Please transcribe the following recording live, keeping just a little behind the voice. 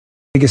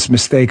Biggest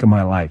mistake of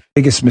my life.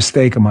 Biggest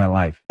mistake of my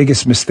life.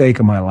 Biggest mistake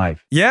of my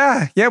life.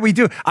 Yeah, we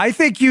do. I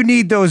think you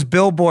need those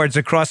billboards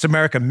across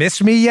America.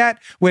 Miss me yet?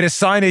 With a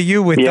sign of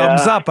you with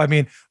thumbs up. I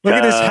mean, look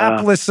at this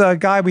hapless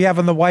guy we have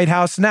in the White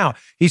House now.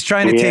 He's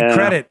trying to take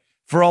credit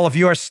for all of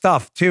your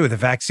stuff too, the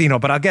vaccino.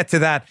 But I'll get to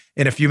that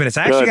in a few minutes.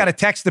 I actually got a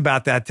text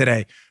about that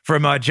today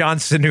from John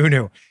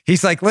Sununu.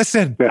 He's like,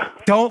 listen,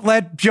 don't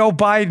let Joe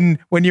Biden,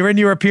 when you're in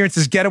your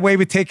appearances, get away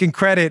with taking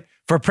credit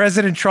for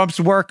President Trump's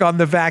work on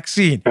the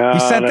vaccine. He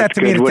sent that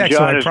to me in a text,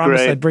 so I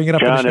promised I'd bring it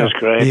up in the show.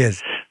 Great. He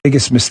is.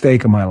 Biggest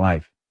mistake of my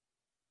life.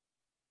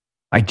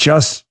 I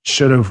just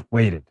should have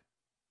waited.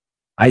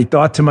 I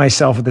thought to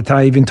myself at the time,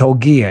 I even told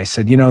Guy, I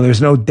said,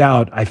 there's no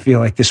doubt I feel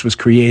like this was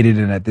created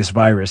this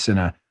virus in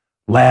a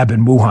lab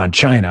in Wuhan,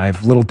 China. I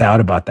have little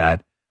doubt about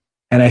that.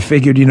 And I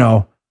figured,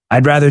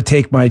 I'd rather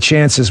take my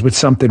chances with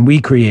something we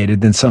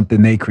created than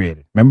something they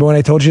created. Remember when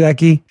I told you that,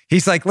 Guy?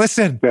 He's like,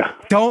 listen,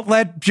 don't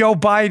let Joe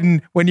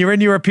Biden, when you're in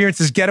your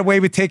appearances, get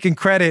away with taking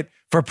credit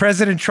for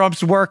President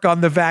Trump's work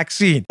on the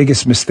vaccine.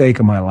 Biggest mistake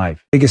of my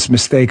life. Biggest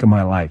mistake of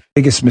my life.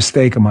 Biggest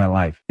mistake of my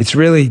life. It's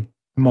really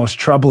the most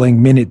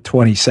troubling minute,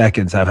 20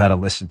 seconds I've had to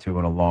listen to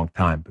in a long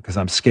time because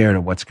I'm scared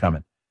of what's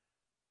coming.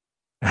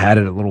 I had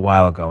it a little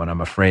while ago, and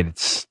I'm afraid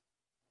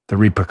the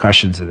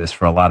repercussions of this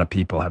for a lot of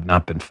people have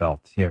not been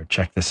felt. Here,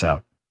 check this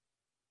out.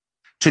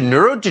 To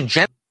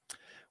neurodegeneration.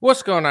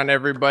 What's going on,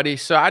 everybody?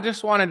 So I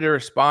just wanted to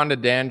respond to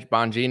Dan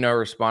Bongino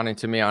responding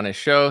to me on his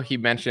show. He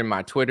mentioned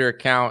my Twitter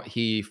account.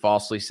 He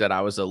falsely said I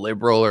was a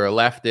liberal or a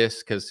leftist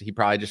because he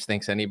probably just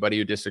thinks anybody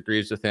who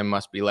disagrees with him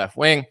must be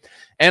left-wing.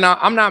 And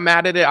I'm not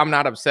mad at it. I'm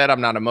not upset.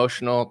 I'm not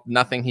emotional.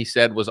 Nothing he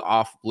said was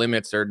off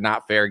limits or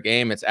not fair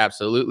game. It's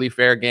absolutely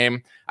fair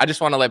game. I just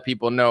want to let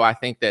people know I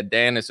think that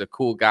Dan is a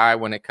cool guy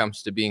when it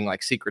comes to being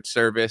like Secret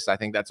Service. I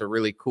think that's a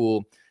really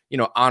cool,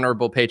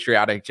 honorable,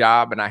 patriotic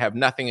job. And I have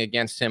nothing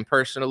against him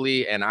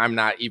personally. And I'm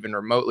not even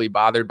remotely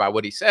bothered by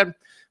what he said.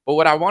 But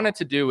what I wanted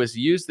to do is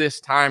use this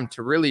time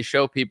to really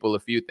show people a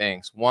few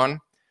things. One,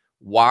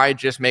 why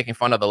just making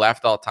fun of the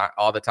left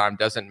all the time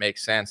doesn't make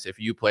sense if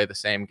you play the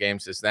same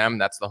games as them.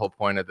 That's the whole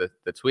point of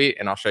the tweet.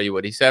 And I'll show you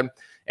what he said.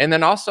 And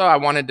then also I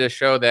wanted to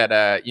show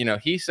that,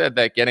 he said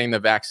that getting the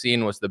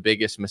vaccine was the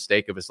biggest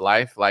mistake of his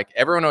life. Like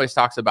everyone always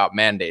talks about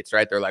mandates,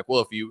 right? They're like,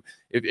 well,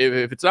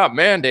 if it's not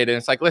mandated,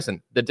 it's like,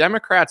 listen, the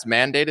Democrats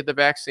mandated the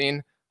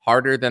vaccine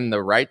harder than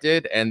the right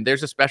did. And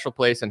there's a special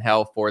place in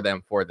hell for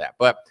them for that.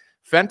 But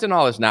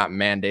fentanyl is not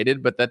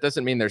mandated, but that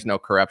doesn't mean there's no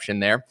corruption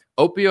there.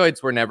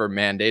 Opioids were never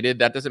mandated.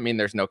 That doesn't mean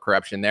there's no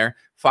corruption there.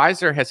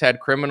 Pfizer has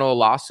had criminal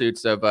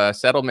lawsuits of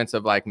settlements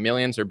of like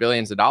millions or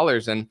billions of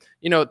dollars. And,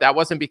 that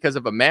wasn't because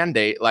of a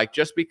mandate. Like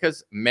just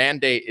because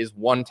mandate is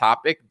one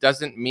topic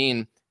doesn't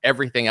mean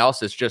everything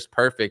else is just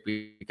perfect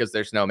because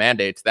there's no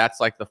mandates. That's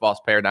like the false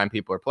paradigm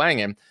people are playing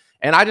in.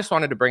 And I just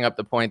wanted to bring up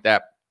the point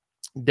that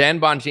Dan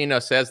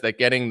Bongino says that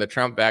getting the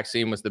Trump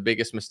vaccine was the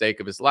biggest mistake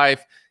of his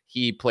life.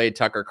 He played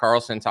Tucker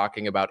Carlson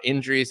talking about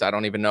injuries. I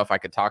don't even know if I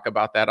could talk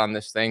about that on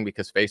this thing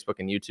because Facebook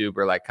and YouTube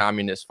are like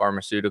communist,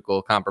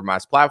 pharmaceutical,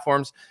 compromised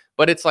platforms.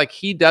 But it's like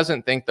he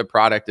doesn't think the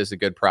product is a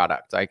good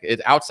product. Like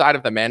it's outside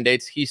of the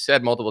mandates. He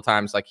said multiple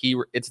times, like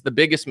it's the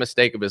biggest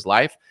mistake of his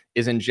life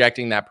is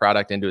injecting that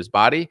product into his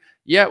body.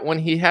 Yet when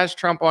he has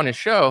Trump on his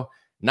show,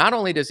 not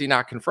only does he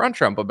not confront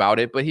Trump about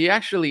it, but he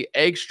actually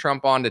eggs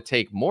Trump on to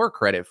take more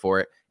credit for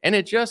it. And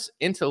it just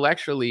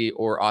intellectually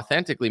or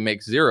authentically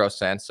makes zero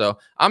sense. So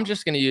I'm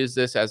just going to use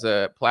this as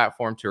a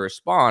platform to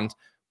respond,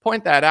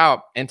 point that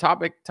out, and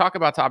talk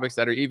about topics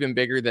that are even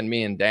bigger than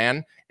me and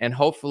Dan. And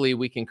hopefully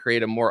we can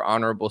create a more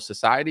honorable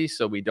society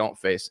so we don't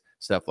face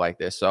stuff like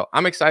this. So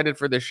I'm excited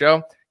for this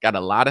show. Got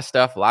a lot of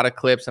stuff, a lot of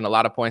clips, and a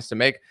lot of points to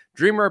make.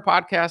 Dreamer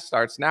Podcast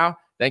starts now.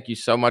 Thank you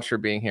so much for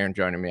being here and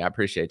joining me. I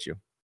appreciate you.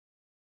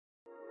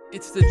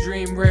 It's the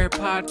Dream Rare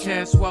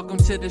Podcast. Welcome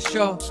to the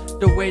show.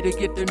 The way to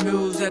get the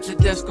news at the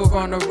desk or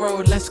on the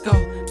road. Let's go.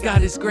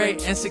 God is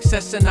great and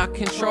success in our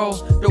control.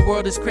 The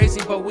world is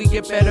crazy, but we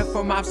get better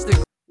from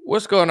obstacles.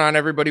 What's going on,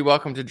 everybody?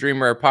 Welcome to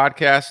Dream Rare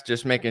Podcast.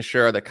 Just making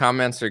sure the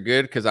comments are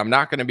good because I'm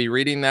not going to be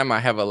reading them.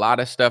 I have a lot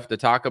of stuff to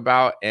talk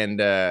about. And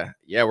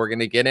we're going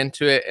to get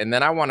into it. And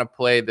then I want to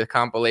play the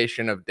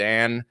compilation of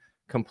Dan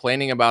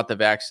complaining about the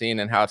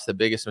vaccine and how it's the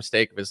biggest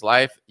mistake of his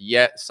life,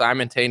 yet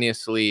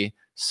simultaneously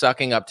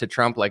sucking up to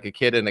Trump like a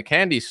kid in a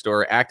candy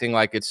store, acting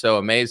like it's so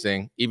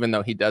amazing, even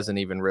though he doesn't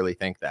even really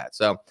think that.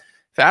 So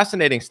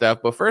fascinating stuff.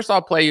 But first,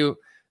 I'll play you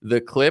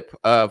the clip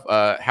of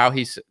how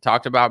he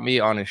talked about me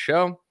on his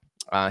show.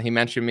 He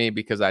mentioned me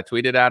because I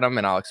tweeted at him,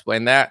 and I'll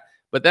explain that.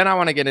 But then I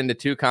want to get into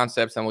two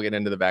concepts, and we'll get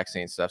into the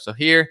vaccine stuff. So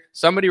here,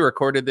 somebody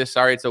recorded this.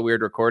 Sorry, it's a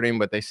weird recording,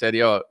 but they said,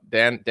 yo,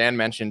 Dan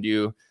mentioned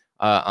you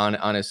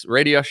on his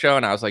radio show.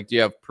 And I was like, do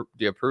you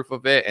have proof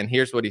of it? And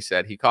here's what he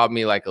said. He called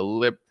me like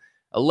a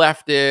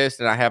leftist,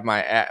 and I have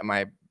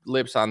my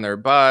lips on their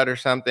butt or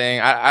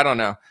something. I don't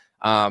know.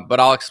 But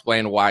I'll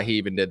explain why he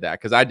even did that,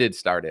 because I did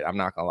start it. I'm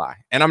not going to lie.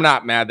 And I'm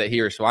not mad that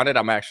he responded.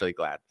 I'm actually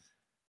glad.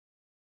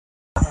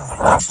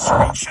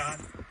 Screenshot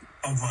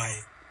of my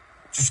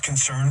just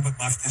concern with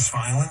leftist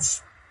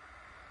violence.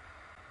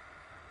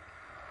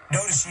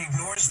 Notice he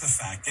ignores the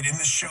fact that in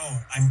the show,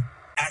 I'm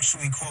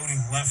actually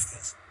quoting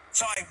leftists.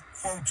 So I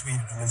quote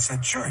tweeted him and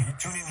said, sure, you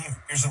tune in here.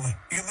 Here's a link.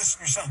 You can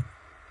listen yourself.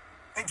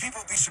 I think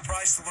people will be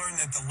surprised to learn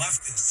that the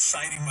leftists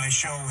citing my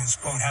show as,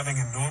 quote, having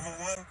a normal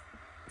one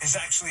is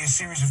actually a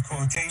series of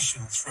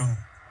quotations from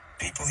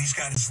people he's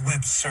got his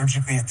lips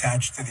surgically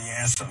attached to the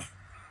ass of.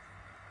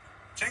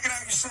 Check it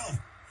out yourself.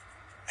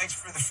 Thanks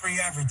for the free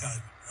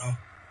advertisement, bro.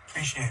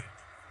 Appreciate it.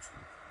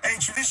 Hey,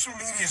 traditional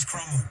media is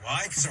crumbling.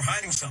 Why? Because they're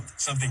hiding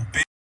something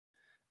big.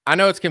 I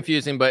know it's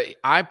confusing, but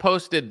I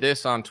posted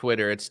this on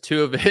Twitter. It's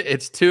two of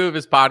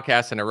his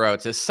podcasts in a row.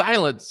 It says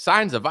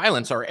signs of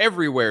violence are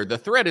everywhere. The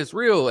threat is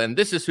real, and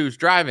this is who's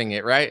driving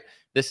it, right?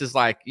 This is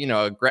like,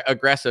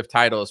 aggressive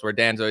titles where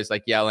Dan's always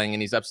like yelling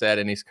and he's upset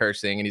and he's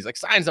cursing and he's like,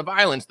 signs of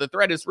violence, the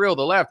threat is real,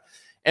 the left.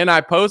 And I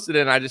posted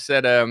it and I just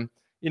said, Dan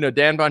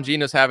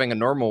Bongino's having a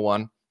normal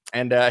one.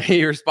 And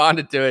he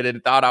responded to it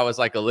and thought I was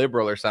like a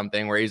liberal or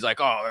something, where he's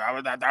like, oh,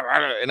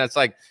 and it's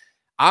like,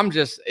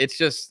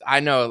 I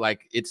know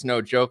like it's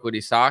no joke what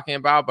he's talking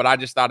about, but I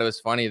just thought it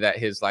was funny that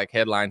his like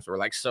headlines were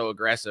like so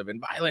aggressive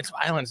and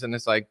violence. And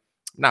it's like,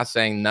 I'm not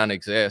saying none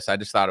exists. I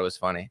just thought it was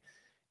funny.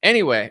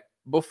 Anyway,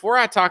 before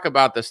I talk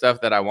about the stuff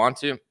that I want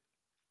to,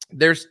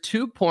 there's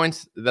 2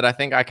 points that I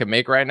think I can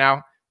make right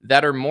now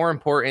that are more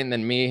important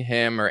than me,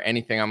 him, or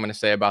anything I'm going to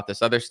say about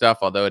this other stuff,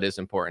 although it is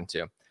important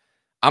too.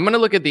 I'm going to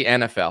look at the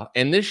NFL,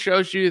 and this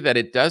shows you that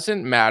it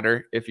doesn't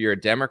matter if you're a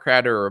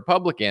Democrat or a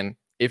Republican,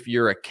 if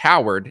you're a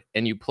coward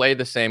and you play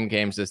the same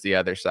games as the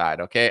other side,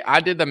 okay? I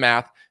did the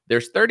math.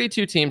 There's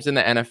 32 teams in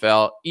the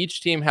NFL.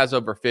 Each team has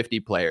over 50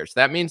 players.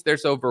 That means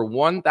there's over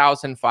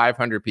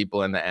 1,500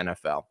 people in the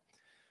NFL.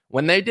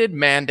 When they did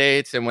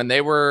mandates and when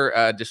they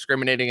were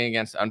discriminating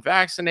against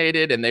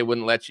unvaccinated and they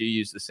wouldn't let you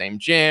use the same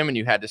gym and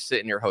you had to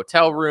sit in your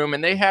hotel room,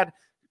 and they had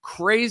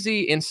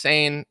crazy,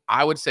 insane,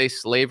 I would say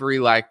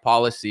slavery-like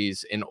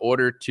policies in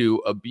order to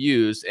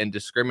abuse and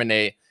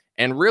discriminate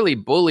and really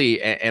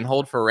bully and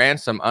hold for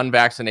ransom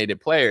unvaccinated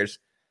players.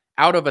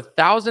 Out of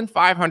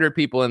 1,500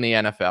 people in the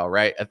NFL,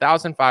 right?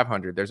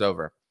 1,500, there's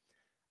over.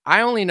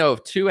 I only know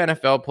of 2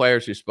 NFL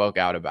players who spoke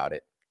out about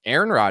it.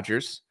 Aaron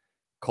Rodgers,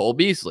 Cole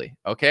Beasley,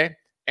 okay?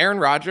 Aaron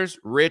Rodgers,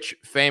 rich,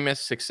 famous,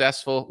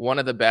 successful, one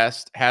of the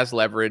best, has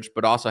leverage,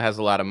 but also has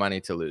a lot of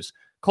money to lose.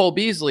 Cole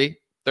Beasley,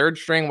 third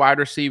string wide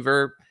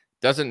receiver,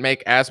 doesn't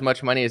make as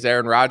much money as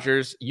Aaron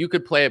Rodgers. You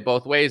could play it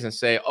both ways and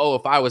say, oh,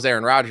 if I was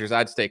Aaron Rodgers,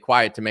 I'd stay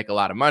quiet to make a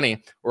lot of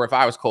money. Or if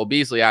I was Cole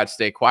Beasley, I'd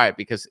stay quiet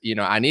because,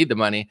 I need the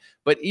money.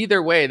 But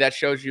either way, that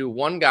shows you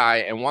one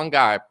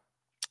guy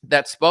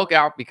that spoke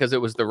out because it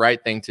was the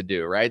right thing to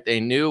do, right? They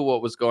knew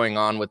what was going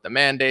on with the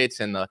mandates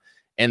and the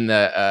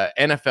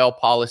NFL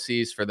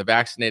policies for the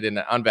vaccinated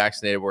and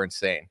unvaccinated were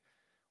insane.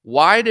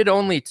 Why did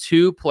only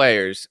 2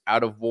 players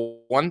out of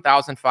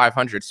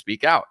 1,500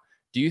 speak out?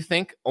 Do you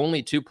think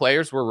only 2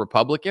 players were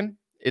Republican?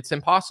 It's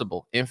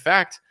impossible. In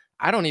fact,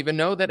 I don't even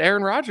know that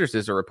Aaron Rodgers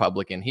is a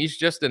Republican. He's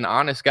just an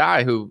honest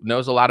guy who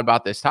knows a lot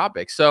about this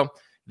topic. So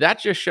that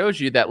just shows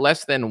you that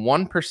less than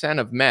 1%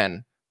 of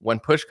men, when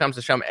push comes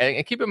to shove,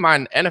 and keep in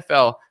mind,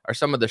 NFL are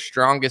some of the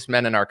strongest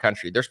men in our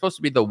country. They're supposed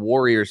to be the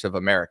warriors of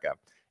America.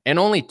 And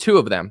only 2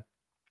 of them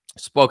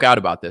spoke out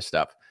about this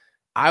stuff.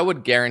 I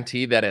would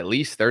guarantee that at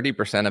least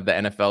 30% of the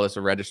NFL is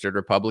a registered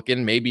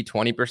Republican, maybe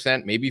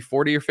 20%, maybe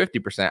 40 or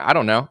 50%. I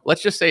don't know.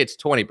 Let's just say it's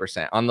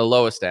 20% on the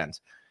lowest end.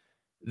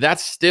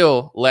 That's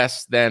still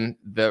less than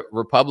the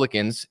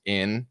Republicans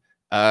in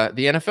the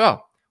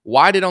NFL.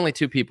 Why did only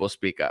 2 people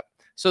speak up?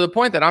 So the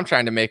point that I'm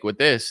trying to make with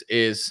this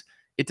is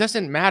it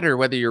doesn't matter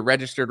whether you're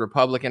registered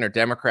Republican or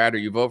Democrat or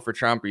you vote for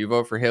Trump or you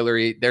vote for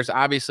Hillary. There's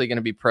obviously going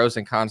to be pros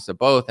and cons to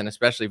both. And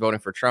especially voting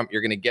for Trump,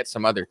 you're going to get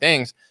some other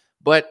things.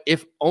 But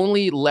if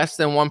only less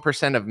than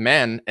 1% of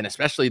men, and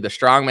especially the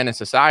strong men in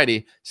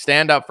society,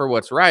 stand up for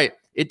what's right,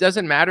 it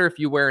doesn't matter if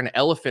you wear an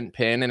elephant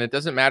pin, and it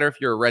doesn't matter if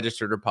you're a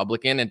registered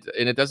Republican, and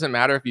it doesn't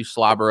matter if you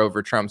slobber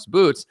over Trump's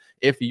boots.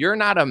 If you're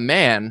not a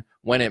man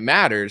when it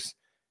matters,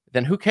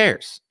 then who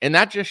cares? And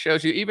that just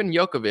shows you, even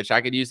Djokovic, I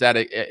could use that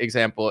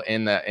example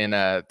in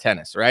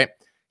tennis, right?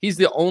 He's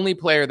the only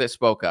player that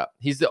spoke up.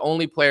 He's the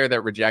only player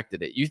that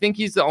rejected it. You think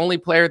he's the only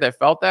player that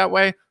felt that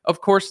way? Of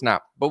course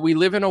not. But we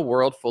live in a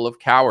world full of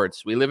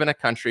cowards. We live in a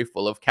country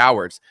full of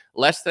cowards.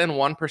 Less than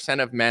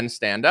 1% of men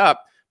stand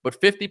up,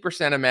 but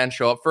 50% of men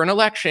show up for an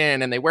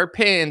election and they wear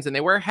pins and they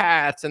wear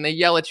hats and they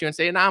yell at you and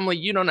say, Anomaly,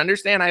 you don't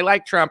understand. I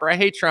like Trump or I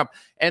hate Trump.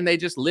 And they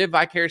just live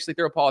vicariously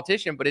through a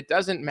politician. But it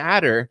doesn't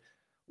matter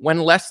when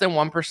less than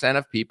 1%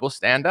 of people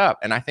stand up.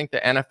 And I think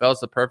the NFL is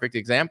the perfect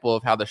example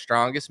of how the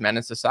strongest men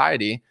in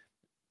society,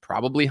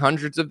 probably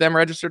hundreds of them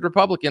registered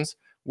Republicans,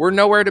 were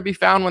nowhere to be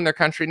found when their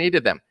country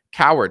needed them.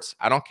 Cowards.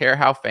 I don't care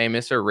how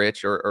famous or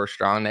rich or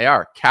strong they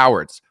are.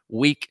 Cowards.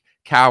 Weak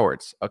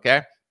cowards.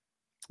 Okay?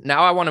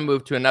 Now I want to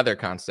move to another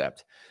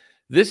concept.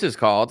 This is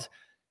called,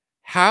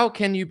 how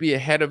can you be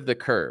ahead of the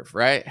curve,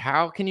 right?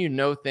 How can you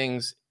know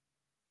things,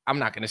 I'm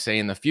not going to say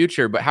in the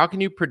future, but how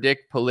can you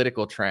predict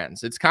political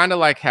trends? It's kind of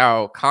like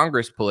how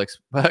Congress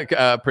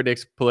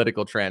predicts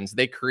political trends.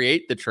 They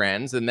create the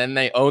trends and then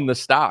they own the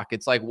stock.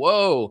 It's like,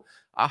 whoa,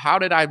 how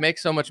did I make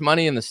so much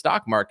money in the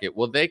stock market?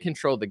 Well, they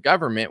control the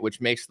government,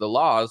 which makes the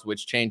laws,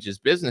 which changes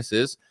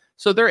businesses.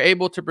 So they're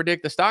able to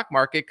predict the stock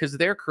market because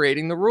they're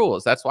creating the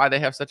rules. That's why they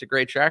have such a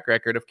great track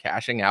record of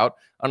cashing out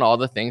on all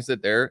the things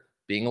that they're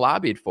being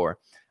lobbied for.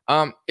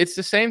 It's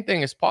the same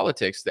thing as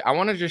politics. I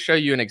want to just show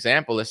you an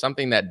example of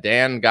something that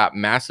Dan got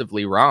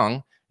massively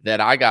wrong, that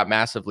I got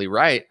massively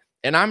right.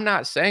 And I'm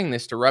not saying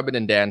this to rub it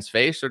in Dan's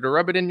face or to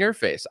rub it in your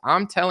face.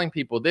 I'm telling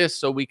people this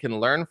so we can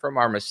learn from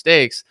our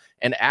mistakes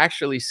and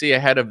actually see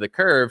ahead of the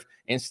curve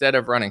instead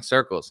of running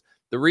circles.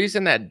 The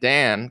reason that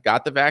Dan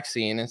got the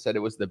vaccine and said it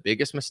was the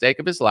biggest mistake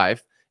of his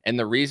life, and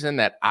the reason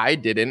that I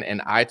didn't,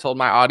 and I told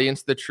my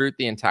audience the truth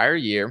the entire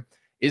year,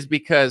 is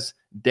because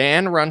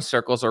Dan runs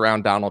circles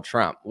around Donald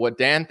Trump. What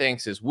Dan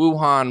thinks is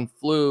Wuhan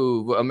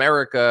flu,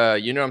 America,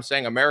 you know what I'm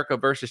saying? America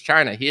versus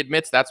China. He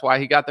admits that's why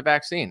he got the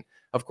vaccine.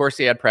 Of course,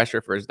 he had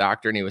pressure for his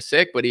doctor and he was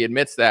sick, but he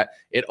admits that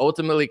it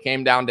ultimately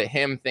came down to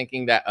him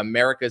thinking that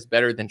America is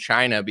better than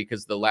China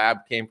because the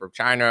lab came from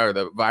China, or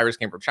the virus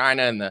came from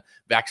China, and the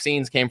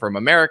vaccines came from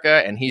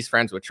America, and he's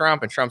friends with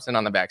Trump, and Trump's in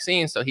on the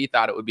vaccine, so he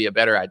thought it would be a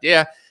better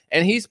idea.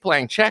 And he's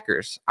playing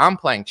checkers. I'm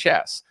playing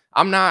chess.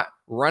 I'm not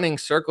running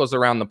circles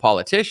around the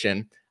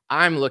politician.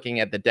 I'm looking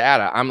at the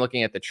data. I'm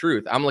looking at the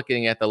truth. I'm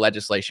looking at the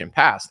legislation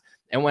passed.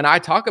 And when I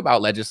talk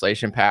about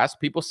legislation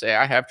passed, people say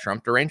I have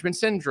Trump derangement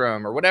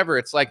syndrome or whatever.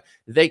 It's like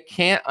they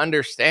can't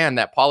understand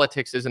that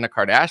politics isn't a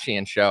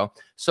Kardashian show.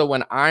 So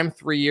when I'm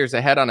 3 years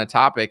ahead on a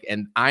topic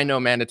and I know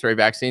mandatory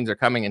vaccines are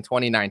coming in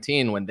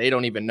 2019 when they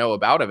don't even know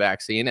about a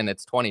vaccine and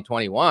it's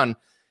 2021,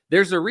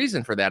 there's a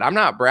reason for that. I'm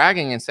not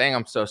bragging and saying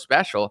I'm so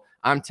special.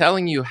 I'm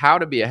telling you how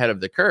to be ahead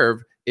of the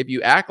curve. If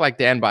you act like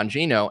Dan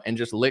Bongino and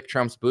just lick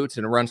Trump's boots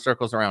and run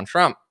circles around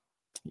Trump,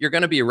 you're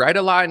going to be right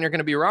a lot and you're going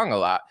to be wrong a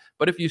lot.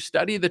 But if you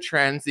study the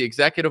trends, the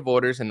executive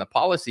orders, and the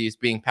policies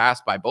being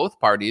passed by both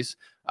parties,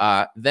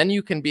 then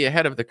you can be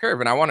ahead of the curve.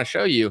 And I want to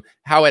show you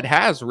how it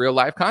has real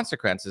life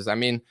consequences. I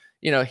mean,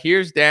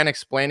 here's Dan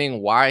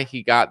explaining why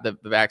he got the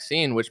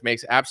vaccine, which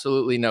makes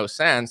absolutely no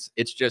sense.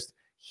 It's just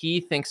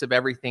he thinks of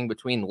everything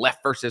between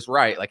left versus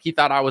right. Like he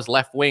thought I was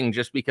left wing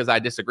just because I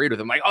disagreed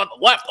with him. Like, oh,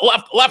 the left, the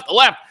left, the left, the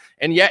left.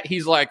 And yet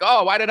he's like,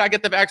 oh, why did I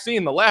get the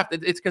vaccine? The left.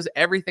 It's because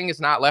everything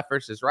is not left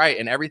versus right.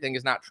 And everything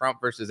is not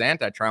Trump versus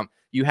anti-Trump.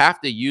 You have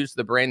to use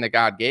the brain that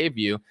God gave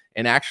you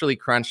and actually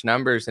crunch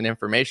numbers and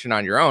information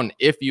on your own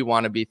if you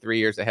want to be 3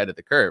 years ahead of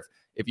the curve.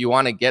 If you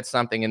want to get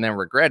something and then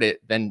regret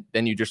it, then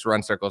you just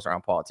run circles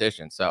around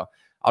politicians. So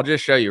I'll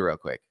just show you real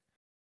quick.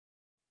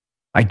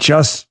 I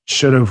just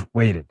should have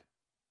waited.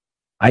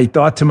 I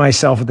thought to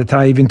myself at the time,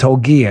 I even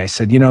told Guy, I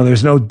said,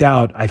 there's no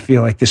doubt I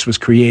feel like this was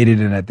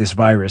created in this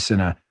virus in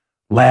a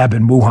lab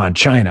in Wuhan,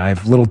 China. I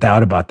have little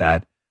doubt about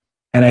that.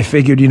 And I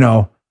figured,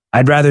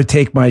 I'd rather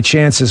take my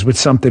chances with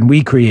something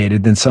we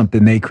created than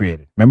something they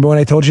created. Remember when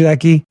I told you that,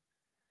 Guy?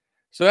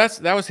 So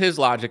that was his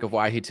logic of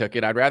why he took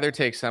it. I'd rather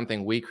take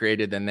something we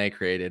created than they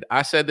created.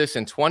 I said this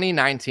in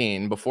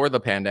 2019 before the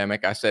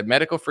pandemic. I said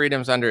medical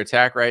freedom's under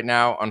attack right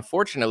now.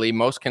 Unfortunately,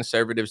 most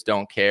conservatives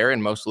don't care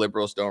and most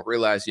liberals don't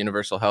realize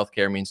universal health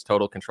care means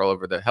total control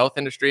over the health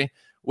industry,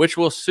 which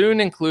will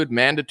soon include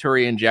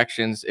mandatory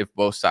injections if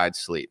both sides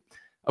sleep.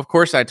 Of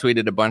course, I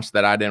tweeted a bunch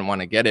that I didn't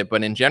want to get it,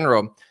 but in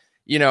general,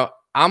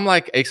 I'm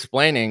like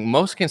explaining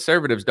most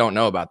conservatives don't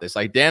know about this.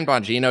 Like Dan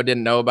Bongino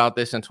didn't know about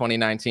this in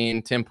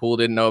 2019. Tim Pool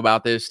didn't know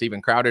about this.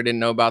 Steven Crowder didn't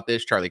know about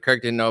this. Charlie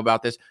Kirk didn't know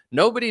about this.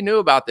 Nobody knew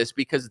about this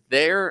because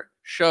their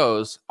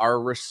shows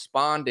are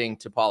responding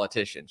to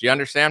politicians. You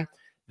understand?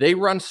 They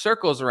run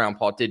circles around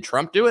Paul. Did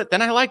Trump do it?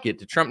 Then I like it.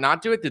 Did Trump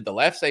not do it? Did the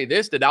left say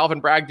this? Did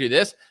Alvin Bragg do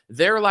this?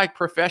 They're like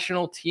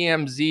professional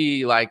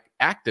TMZ like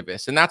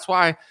activists. And that's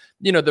why,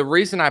 the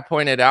reason I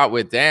pointed out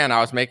with Dan, I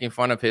was making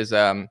fun of his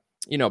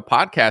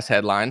podcast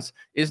headlines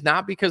is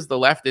not because the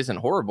left isn't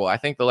horrible. I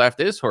think the left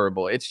is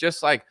horrible. It's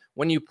just like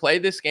when you play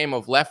this game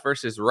of left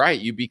versus right,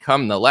 you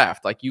become the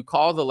left. Like you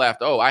call the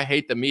left, oh, I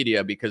hate the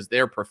media because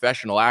they're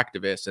professional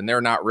activists and they're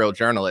not real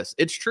journalists.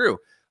 It's true.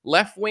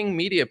 Left-wing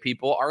media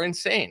people are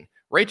insane.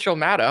 Rachel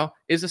Maddow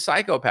is a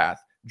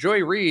psychopath.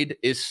 Joy Reid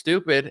is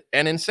stupid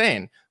and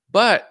insane.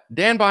 But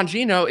Dan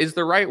Bongino is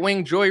the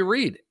right-wing Joy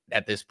Reid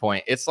at this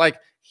point. It's like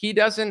he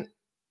doesn't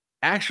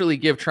actually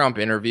give Trump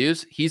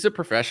interviews. He's a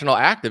professional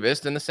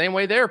activist in the same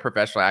way they're a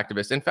professional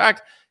activist. In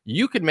fact,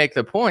 you could make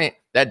the point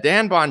that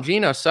Dan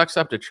Bongino sucks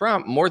up to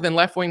Trump more than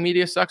left-wing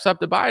media sucks up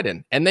to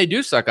Biden. And they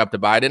do suck up to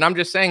Biden. I'm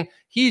just saying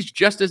he's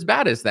just as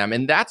bad as them.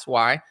 And that's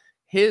why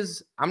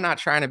I'm not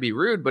trying to be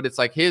rude, but it's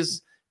like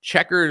his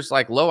checkers,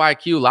 like low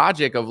IQ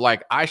logic of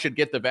like, I should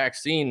get the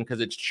vaccine because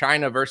it's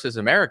China versus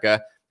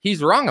America.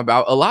 He's wrong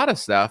about a lot of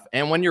stuff.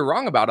 And when you're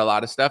wrong about a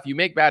lot of stuff, you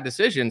make bad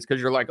decisions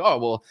because you're like, oh,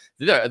 well,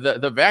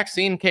 the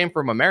vaccine came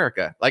from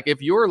America. Like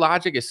if your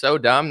logic is so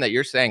dumb that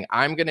you're saying,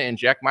 I'm going to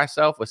inject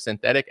myself with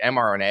synthetic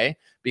mRNA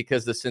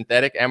because the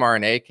synthetic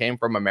mRNA came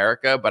from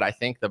America, but I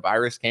think the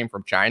virus came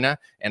from China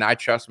and I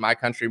trust my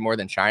country more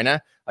than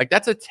China. Like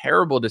that's a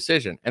terrible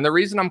decision. And the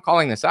reason I'm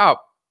calling this out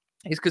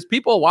is because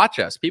people watch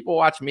us. People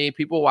watch me.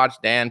 People watch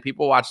Dan.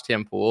 People watch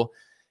Tim Pool.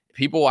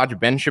 people watch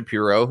Ben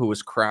Shapiro, who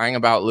was crying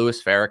about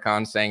Louis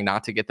Farrakhan saying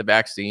not to get the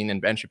vaccine,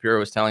 and Ben Shapiro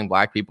was telling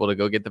black people to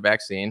go get the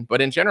vaccine.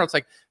 But in general, it's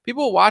like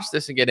people watch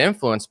this and get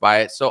influenced by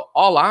it. So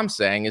all I'm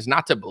saying is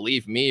not to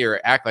believe me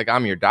or act like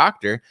I'm your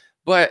doctor,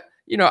 but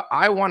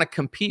I want to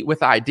compete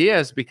with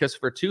ideas, because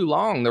for too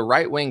long, the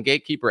right-wing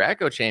gatekeeper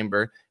echo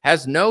chamber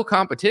has no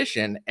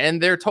competition,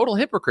 and they're total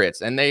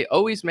hypocrites, and they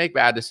always make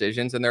bad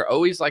decisions, and they're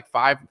always like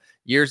 5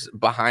 years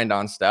behind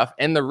on stuff.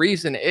 And the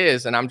reason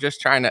is, and I'm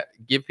just trying to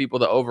give people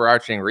the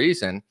overarching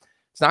reason,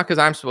 it's not because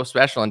I'm so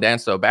special and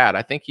Dan's so bad.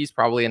 I think he's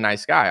probably a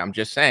nice guy. I'm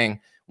just saying,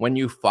 when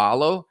you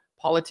follow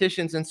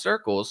politicians in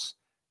circles,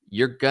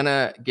 you're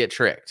gonna get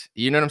tricked.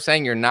 You know what I'm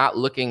saying? You're not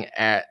looking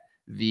at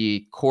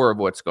the core of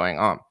what's going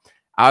on.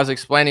 I was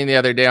explaining the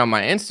other day on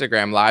my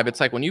Instagram live,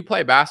 it's like when you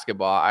play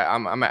basketball,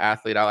 I'm an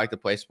athlete, I like to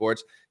play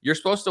sports. You're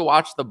supposed to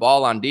watch the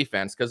ball on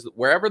defense, because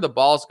wherever the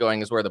ball's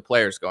going is where the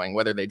player's going,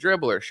 whether they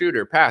dribble or shoot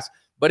or pass.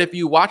 But if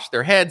you watch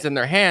their heads and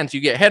their hands, you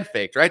get head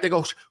faked, right? They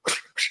go,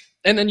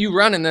 and then you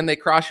run, and then they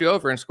cross you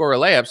over and score a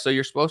layup. So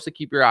you're supposed to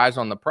keep your eyes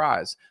on the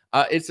prize.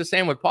 It's the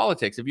same with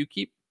politics.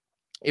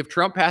 If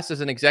Trump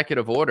passes an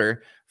executive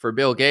order for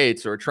Bill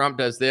Gates, or Trump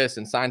does this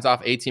and signs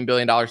off $18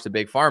 billion to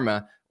Big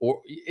Pharma, or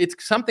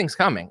something's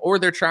coming, or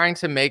they're trying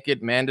to make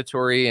it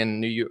mandatory in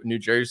New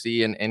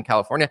Jersey and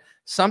California.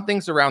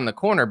 Something's around the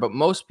corner, but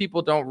most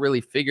people don't really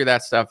figure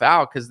that stuff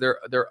out, because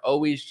they're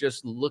always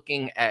just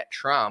looking at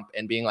Trump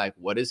and being like,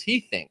 what does he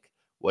think?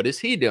 What is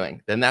he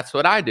doing? Then that's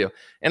what I do.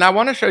 And I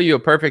want to show you a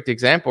perfect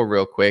example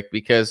real quick,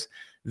 because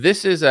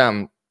this is,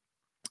 I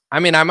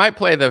might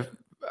play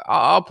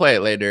I'll play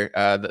it later,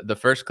 the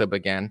first clip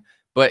again,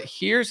 but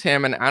here's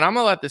him. And I'm going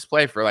to let this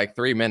play for like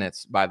 3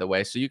 minutes, by the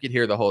way, so you could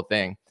hear the whole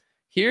thing.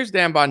 Here's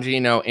Dan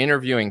Bongino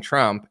interviewing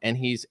Trump, and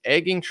he's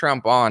egging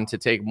Trump on to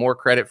take more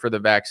credit for the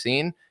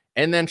vaccine.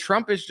 And then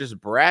Trump is just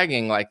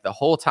bragging like the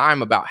whole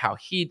time about how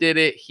he did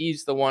it.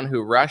 He's the one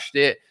who rushed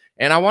it.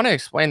 And I want to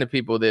explain to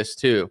people this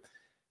too.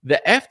 The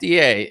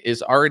FDA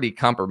is already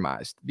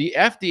compromised. The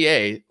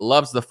FDA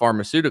loves the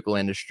pharmaceutical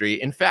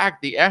industry. In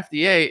fact, the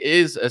FDA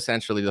is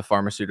essentially the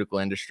pharmaceutical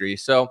industry.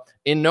 So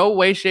in no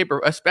way, shape,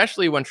 or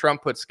especially when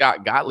Trump put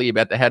Scott Gottlieb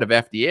at the head of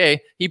FDA,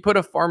 he put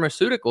a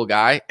pharmaceutical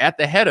guy at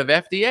the head of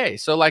FDA.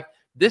 So like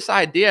this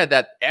idea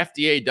that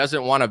FDA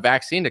doesn't want a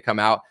vaccine to come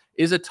out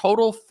is a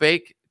total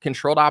fake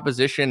controlled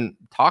opposition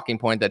talking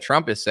point that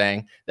Trump is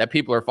saying that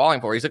people are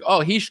falling for. He's like, oh,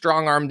 he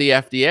strong-armed the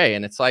FDA.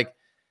 And it's like,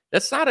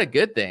 that's not a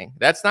good thing.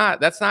 That's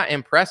not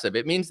impressive.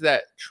 It means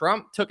that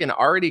Trump took an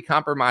already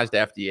compromised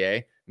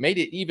FDA, made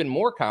it even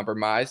more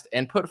compromised,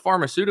 and put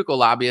pharmaceutical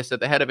lobbyists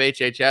at the head of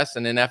HHS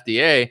and an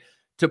FDA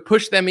to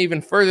push them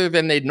even further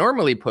than they'd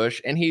normally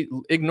push. And he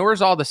ignores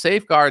all the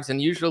safeguards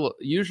and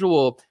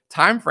usual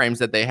timeframes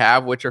that they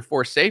have, which are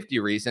for safety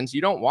reasons.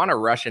 You don't want to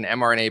rush an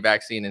mRNA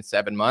vaccine in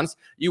 7 months.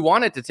 You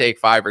want it to take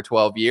 5 or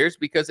 12 years,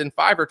 because in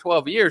 5 or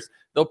 12 years,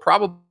 they'll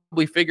probably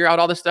figure out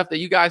all the stuff that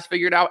you guys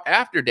figured out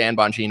after Dan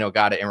Bongino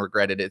got it and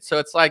regretted it. So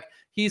it's like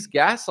he's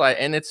gaslight.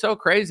 And it's so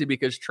crazy,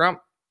 because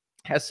Trump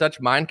has such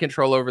mind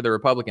control over the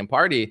Republican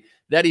Party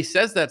that he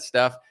says that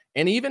stuff.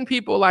 And even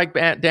people like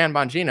Dan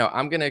Bongino,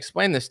 I'm going to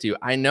explain this to you.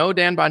 I know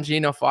Dan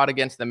Bongino fought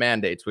against the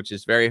mandates, which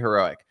is very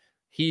heroic.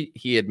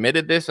 He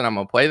admitted this, and I'm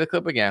going to play the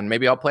clip again.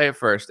 Maybe I'll play it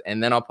first,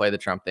 and then I'll play the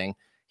Trump thing.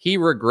 He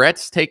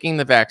regrets taking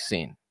the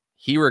vaccine.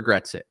 He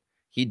regrets it.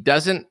 He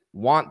doesn't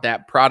want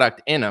that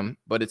product in him,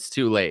 but it's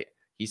too late.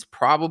 He's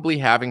probably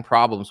having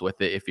problems with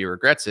it if he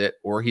regrets it,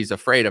 or he's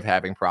afraid of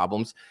having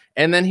problems.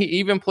 And then he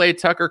even played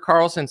Tucker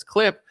Carlson's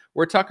clip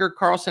where Tucker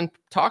Carlson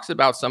talks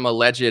about some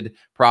alleged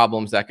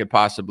problems that could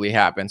possibly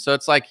happen. So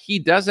it's like he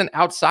doesn't,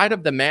 outside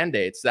of the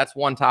mandates, that's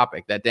one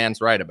topic that Dan's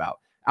right about.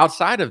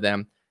 Outside of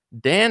them,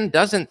 Dan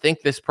doesn't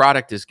think this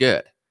product is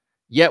good.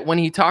 Yet when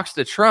he talks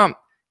to Trump,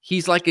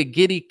 he's like a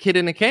giddy kid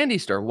in a candy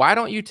store. Why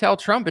don't you tell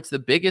Trump it's the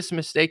biggest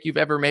mistake you've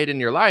ever made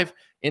in your life?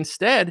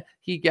 Instead,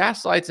 he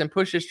gaslights and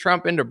pushes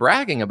Trump into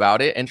bragging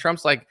about it. And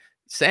Trump's like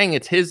saying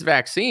it's his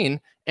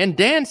vaccine. And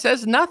Dan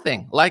says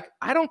nothing. Like,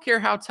 I don't care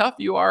how tough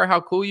you are, how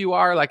cool you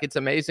are. Like, it's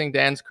amazing,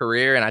 Dan's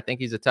career. And I think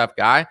he's a tough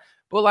guy.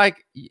 But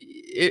like,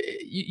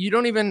 you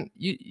don't even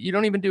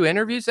do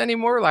interviews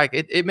anymore. Like,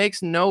 it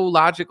makes no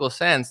logical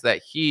sense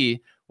that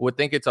he would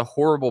think it's a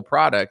horrible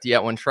product.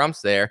 Yet when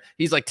Trump's there,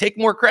 he's like, take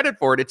more credit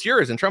for it. It's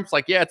yours. And Trump's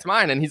like, yeah, it's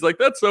mine. And he's like,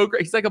 that's so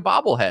great. He's like a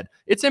bobblehead.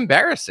 It's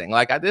embarrassing.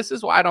 Like, this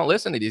is why I don't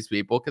listen to these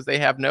people, because they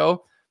have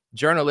no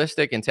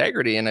journalistic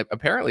integrity. And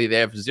apparently they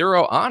have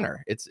zero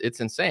honor. It's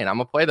insane. I'm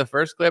going to play the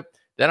first clip.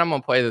 Then I'm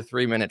going to play the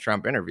 3-minute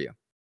Trump interview.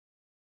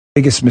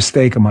 Biggest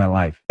mistake of my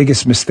life.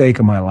 Biggest mistake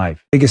of my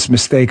life. Biggest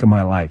mistake of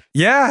my life.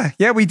 Yeah,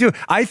 we do.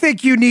 I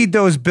think you need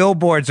those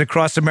billboards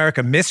across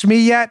America. Miss me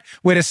yet?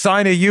 With a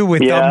sign of you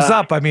with thumbs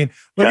up. I mean,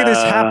 look at this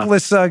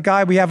hapless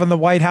guy we have in the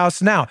White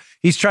House now.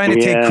 He's trying to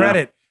take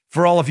credit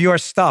for all of your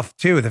stuff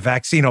too, the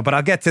vaccino. But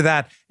I'll get to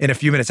that in a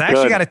few minutes. I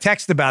actually got a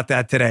text about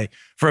that today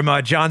from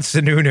John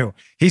Sununu.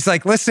 He's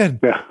like, listen,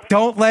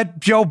 don't let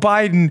Joe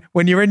Biden,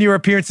 when you're in your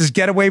appearances,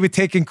 get away with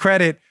taking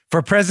credit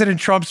for President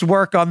Trump's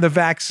work on the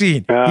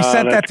vaccine. He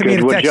sent that to me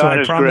in a text, so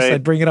I promised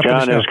I'd bring it up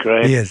John on the show. Is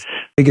great. He is.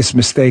 Biggest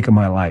mistake of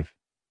my life.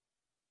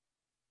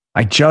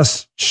 I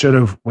just should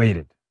have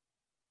waited.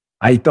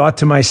 I thought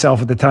to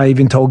myself at the time, I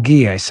even told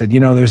Guy, I said,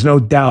 there's no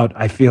doubt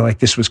I feel like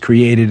this was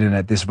created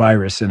in this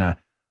virus in a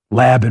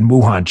lab in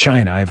Wuhan,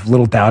 China. I have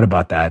little doubt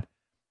about that.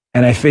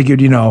 And I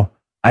figured,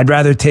 I'd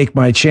rather take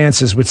my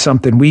chances with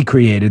something we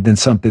created than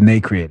something they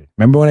created.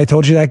 Remember when I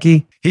told you that,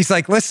 Guy? He's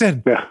like,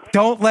 listen,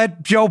 don't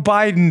let Joe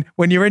Biden,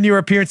 when you're in your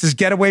appearances,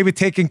 get away with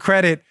taking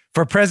credit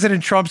for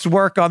President Trump's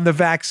work on the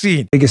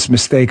vaccine. Biggest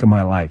mistake of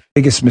my life.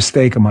 Biggest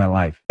mistake of my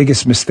life.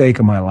 Biggest mistake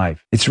of my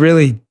life. It's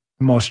really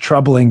the most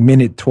troubling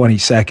minute, 20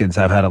 seconds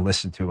I've had to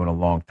listen to in a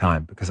long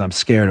time because I'm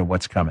scared of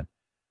what's coming.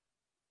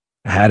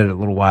 I had it a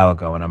little while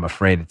ago, and I'm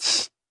afraid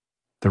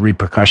the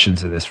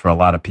repercussions of this for a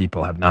lot of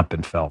people have not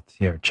been felt.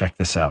 Here, check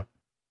this out.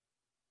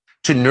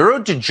 To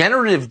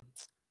neurodegenerative.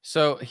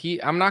 So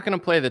I'm not going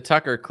to play the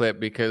Tucker clip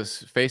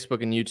because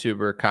Facebook and YouTube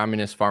are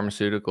communist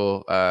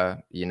pharmaceutical,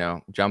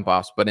 jump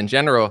offs. But in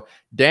general,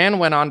 Dan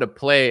went on to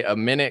play a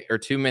minute or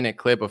 2 minute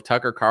clip of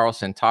Tucker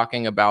Carlson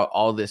talking about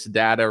all this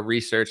data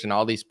research and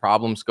all these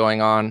problems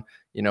going on,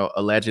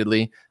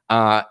 allegedly.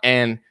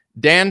 And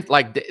Dan,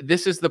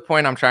 this is the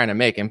point I'm trying to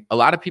make. And a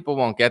lot of people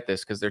won't get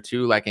this because they're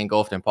too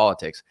engulfed in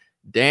politics.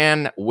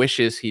 Dan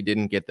wishes he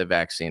didn't get the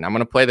vaccine. I'm going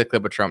to play the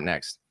clip of Trump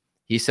next.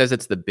 He says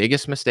it's the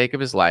biggest mistake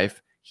of his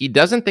life. He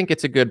doesn't think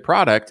it's a good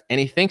product, and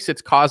he thinks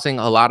it's causing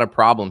a lot of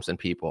problems in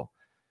people.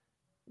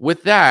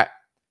 With that,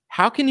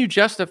 how can you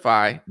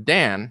justify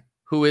Dan,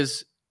 who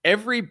is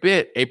every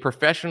bit a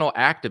professional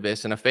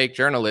activist and a fake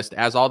journalist,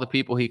 as all the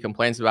people he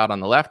complains about on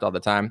the left all the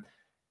time,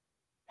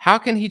 how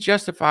can he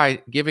justify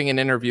giving an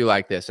interview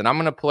like this? And I'm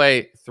going to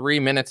play 3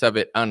 minutes of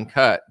it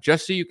uncut,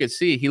 just so you could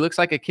see he looks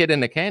like a kid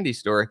in a candy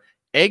store,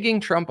 egging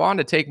Trump on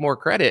to take more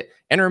credit.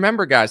 And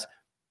remember, guys,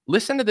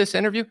 listen to this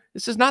interview.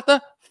 This is not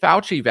the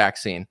Fauci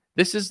vaccine.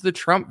 This is the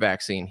Trump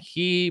vaccine.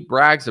 He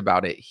brags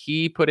about it.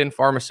 He put in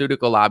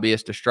pharmaceutical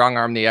lobbyists to strong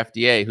arm the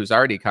FDA, who's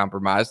already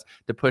compromised,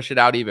 to push it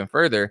out even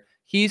further.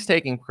 He's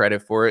taking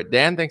credit for it.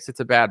 Dan thinks it's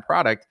a bad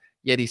product,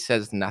 yet he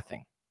says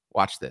nothing.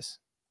 Watch this.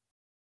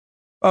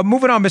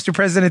 Moving on, Mr.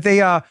 President,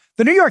 the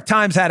New York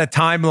Times had a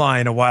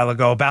timeline a while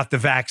ago about the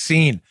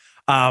vaccine.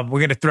 We're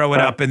going to throw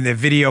it up in the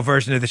video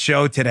version of the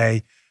show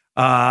today.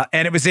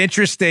 And it was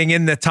interesting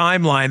in the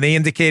timeline. They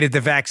indicated the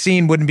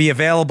vaccine wouldn't be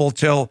available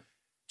till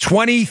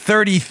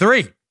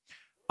 2033.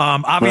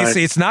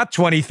 Obviously, It's not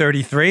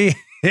 2033.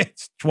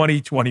 It's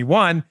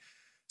 2021.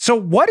 So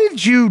what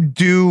did you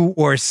do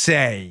or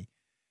say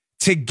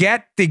to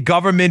get the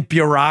government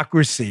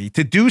bureaucracy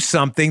to do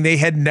something they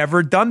had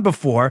never done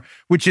before,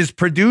 which is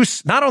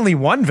produce not only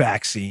one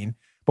vaccine,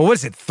 but what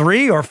is it,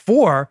 3 or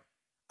 4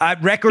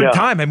 at record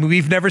time? I mean,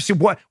 we've never seen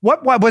what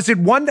was it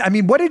one? I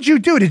mean, what did you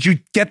do? Did you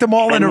get them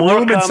all in a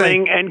room and say,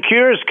 and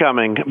cures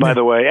coming, by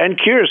the way,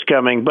 and cures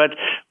coming, but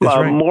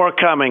more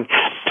coming.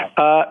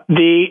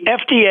 The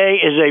FDA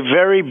is a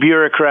very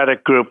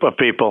bureaucratic group of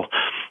people.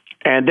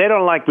 And they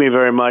don't like me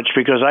very much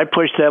because I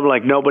push them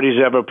like nobody's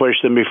ever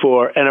pushed them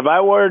before. And if I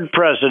were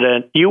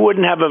president, you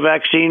wouldn't have a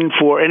vaccine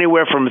for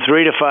anywhere from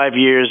 3 to 5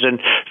 years. And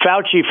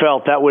Fauci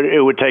felt that it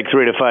would take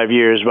 3 to 5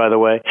 years, by the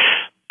way.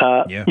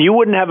 You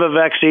wouldn't have a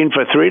vaccine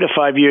for 3 to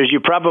 5 years.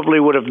 You probably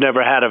would have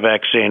never had a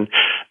vaccine.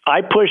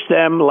 I pushed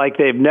them like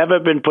they've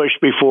never been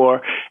pushed before.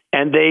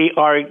 And they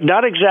are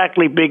not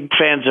exactly big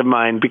fans of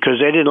mine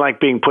because they didn't like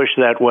being pushed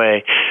that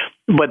way.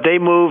 But they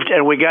moved,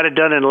 and we got it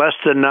done in less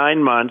than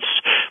 9 months.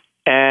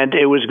 And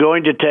it was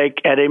going to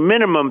take at a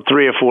minimum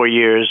 3 or 4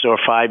 years or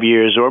 5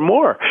 years or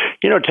more.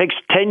 It takes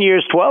 10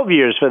 years, 12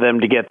 years for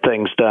them to get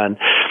things done.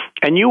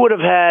 And you would have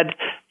had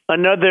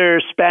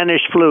another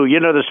Spanish flu.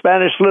 The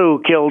Spanish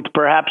flu killed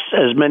perhaps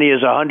as many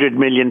as 100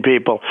 million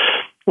people.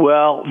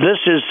 Well, this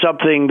is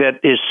something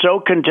that is so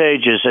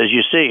contagious, as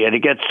you see. And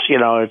it gets,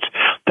 it's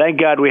thank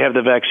God we have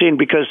the vaccine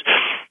because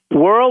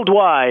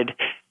worldwide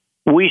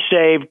we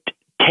saved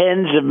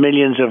tens of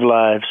millions of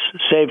lives,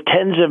 saved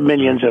tens of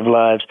millions of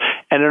lives.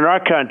 And in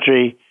our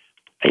country,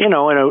 in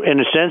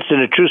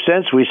a true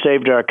sense, we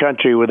saved our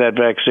country with that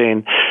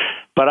vaccine.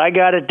 But I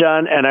got it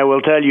done, and I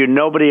will tell you,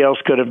 nobody else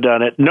could have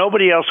done it.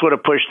 Nobody else would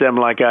have pushed them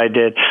like I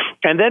did.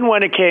 And then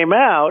when it came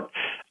out,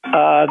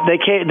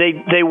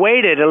 they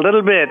waited a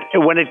little bit.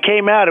 When it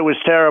came out, it was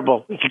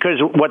terrible because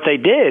what they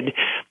did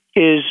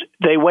is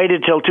they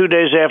waited till 2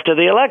 days after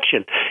the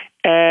election.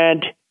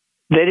 And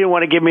they didn't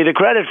want to give me the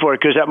credit for it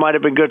because that might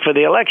have been good for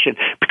the election.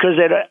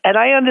 And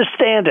I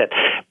understand it,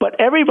 but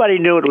everybody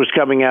knew it was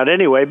coming out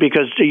anyway.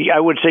 Because I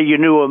would say you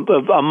knew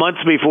a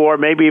month before,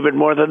 maybe even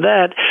more than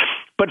that.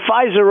 But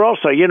Pfizer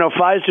also,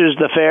 Pfizer is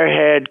the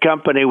fair-haired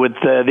company with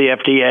the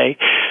FDA,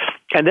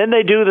 and then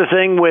they do the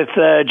thing with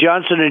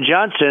Johnson &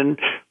 Johnson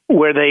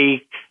where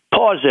they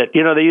pause it.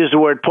 They use the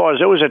word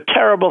pause. It was a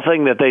terrible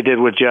thing that they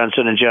did with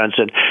Johnson &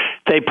 Johnson.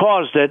 They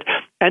paused it.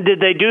 And did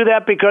they do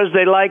that because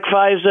they like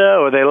Pfizer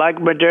or they like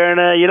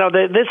Moderna?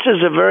 This is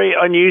a very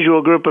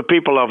unusual group of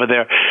people over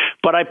there.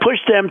 But I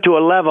pushed them to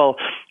a level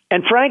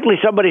And frankly,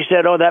 somebody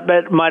said, "Oh,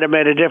 that might have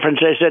made a difference."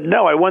 I said,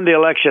 "No, I won the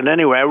election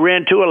anyway. I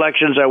ran 2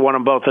 elections. I won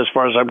them both, as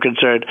far as I'm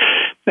concerned.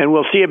 And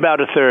we'll see about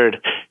a third.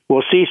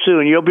 We'll see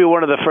soon. You'll be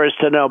one of the first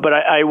to know." But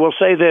I will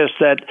say this: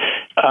 that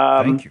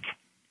Thank you.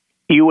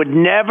 You would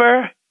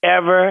never,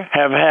 ever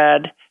have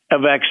had a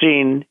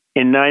vaccine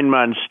in 9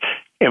 months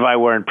if I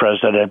weren't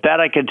president. That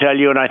I can tell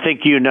you, and I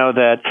think you know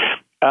that.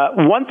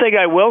 One thing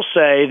I will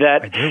say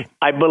that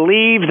I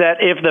believe that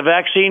if the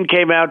vaccine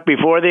came out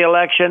before the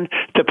election,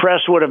 the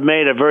press would have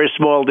made a very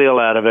small deal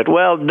out of it.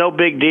 Well, no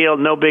big deal,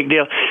 no big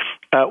deal.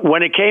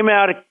 When it came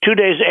out 2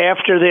 days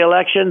after the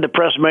election, the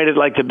press made it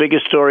like the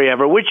biggest story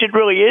ever, which it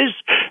really is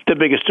the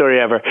biggest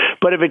story ever.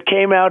 But if it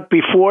came out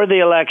before the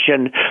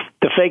election,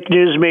 the fake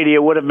news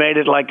media would have made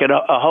it like a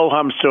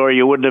ho-hum story.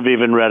 You wouldn't have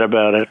even read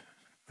about it.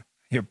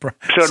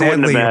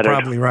 Sadly, you're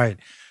probably right.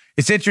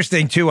 It's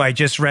interesting, too. I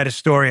just read a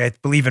story, I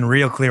believe in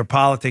Real Clear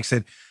Politics,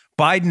 that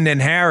Biden and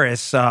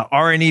Harris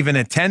aren't even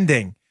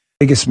attending.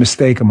 Biggest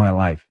mistake of my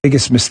life.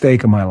 Biggest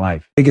mistake of my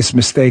life. Biggest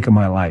mistake of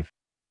my life.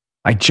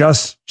 I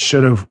just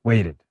should have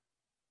waited.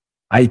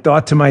 I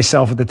thought to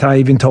myself at the time, I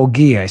even told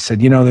Guy, I said,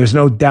 there's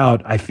no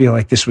doubt I feel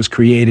like this was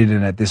created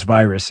in this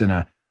virus in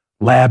a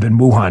lab in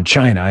Wuhan,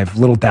 China. I have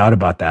little doubt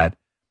about that.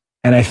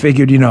 And I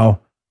figured,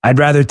 I'd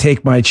rather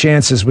take my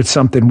chances with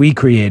something we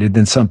created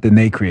than something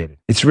they created.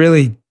 It's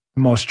really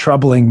the most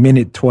troubling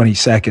minute 20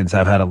 seconds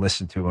I've had to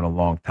listen to in a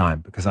long time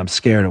because I'm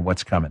scared of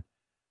what's coming.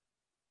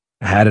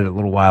 I had it a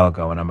little while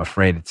ago, and I'm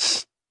afraid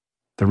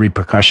the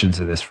repercussions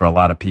of this for a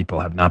lot of people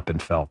have not been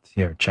felt.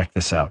 Here, check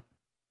this out.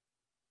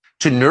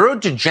 To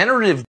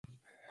neurodegenerative.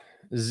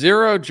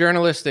 Zero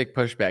journalistic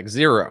pushback.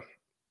 Zero.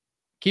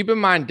 Keep in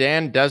mind,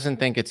 Dan doesn't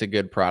think it's a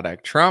good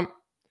product. Trump,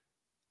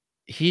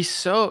 he's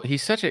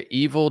such an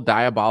evil,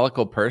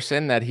 diabolical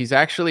person that he's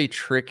actually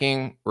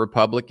tricking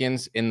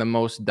Republicans in the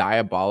most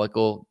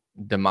diabolical,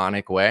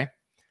 demonic way.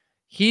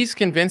 He's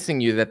convincing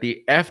you that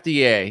the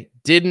FDA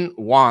didn't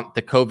want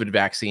the COVID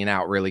vaccine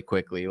out really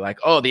quickly. Like,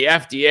 oh, the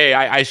FDA,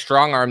 I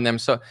strong-armed them.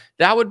 So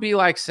that would be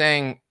like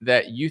saying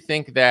that you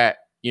think that,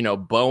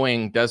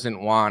 Boeing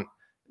doesn't want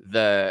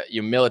the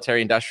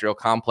military industrial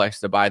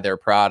complex to buy their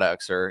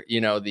products, or,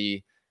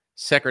 the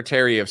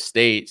Secretary of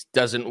State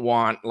doesn't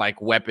want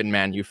like weapon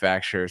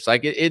manufacturers.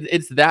 Like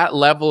it's that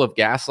level of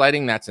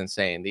gaslighting. That's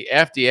insane. The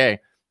FDA,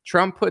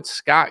 Trump put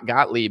Scott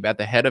Gottlieb at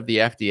the head of the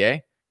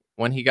FDA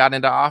when he got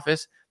into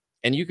office.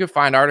 And you can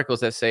find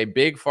articles that say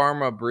Big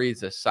Pharma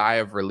breathes a sigh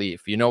of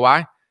relief. You know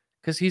why?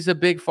 Because he's a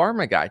big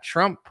pharma guy.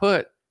 Trump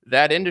put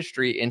that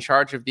industry in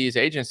charge of these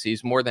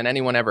agencies more than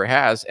anyone ever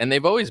has. And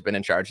they've always been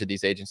in charge of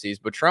these agencies.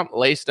 But Trump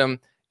laced them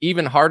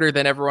even harder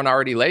than everyone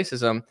already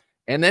laces them.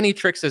 And then he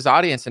tricks his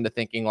audience into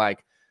thinking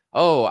like,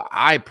 oh,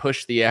 I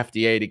pushed the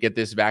FDA to get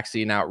this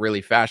vaccine out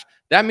really fast.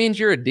 That means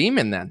you're a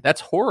demon then.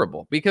 That's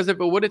horrible. Because if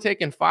it would have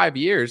taken 5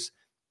 years,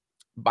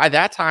 by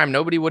that time,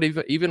 nobody would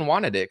have even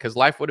wanted it because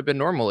life would have been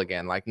normal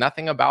again. Like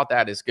nothing about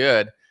that is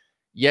good.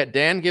 Yet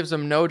Dan gives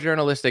him no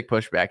journalistic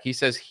pushback. He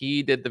says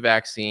he did the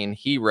vaccine.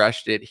 He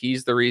rushed it.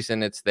 He's the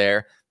reason it's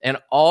there. And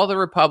all the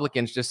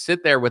Republicans just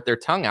sit there with their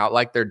tongue out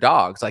like they're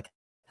dogs. Like,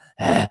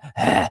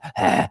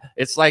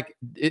 it's like,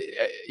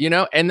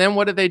 and then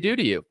what do they do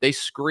to you? They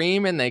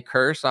scream and they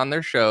curse on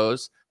their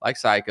shows like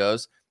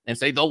psychos and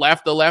say the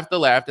left, the left, the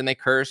left. And they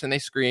curse and they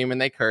scream and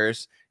they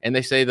curse. And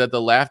they say that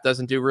the left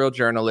doesn't do real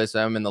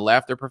journalism and the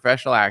left are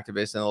professional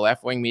activists and the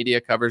left-wing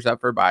media covers up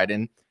for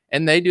Biden.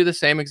 And they do the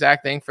same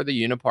exact thing for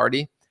the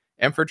Uniparty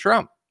and for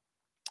Trump.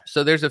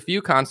 So there's a few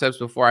concepts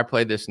before I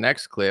play this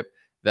next clip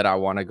that I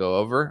want to go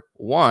over.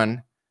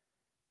 One,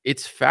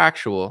 it's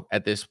factual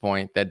at this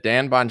point that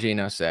Dan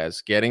Bongino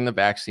says getting the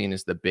vaccine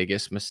is the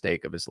biggest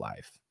mistake of his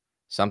life.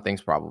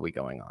 Something's probably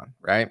going on,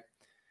 right?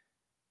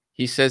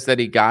 He says that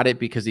he got it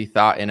because he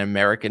thought an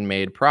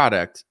American-made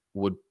product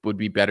would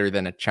be better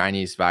than a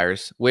Chinese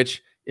virus,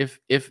 which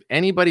if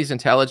anybody's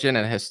intelligent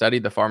and has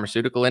studied the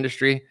pharmaceutical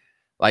industry,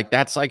 like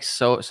that's like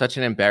such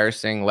an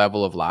embarrassing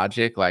level of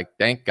logic. Like,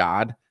 thank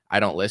God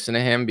I don't listen to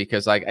him,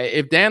 because like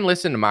if Dan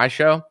listened to my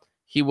show,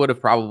 he would have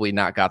probably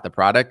not got the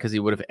product because he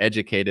would have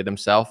educated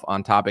himself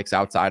on topics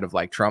outside of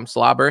like Trump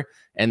slobber.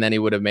 And then he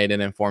would have made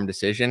an informed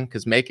decision,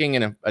 because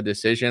making a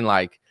decision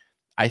like,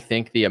 I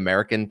think the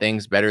American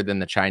thing's better than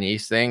the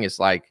Chinese thing is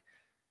like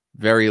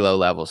very low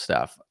level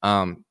stuff.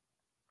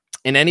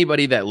 And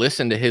anybody that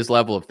listened to his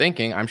level of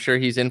thinking, I'm sure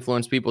he's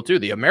influenced people too.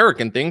 The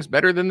American thing's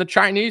better than the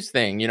Chinese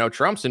thing.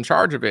 Trump's in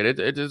charge of it.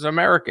 It is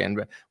American.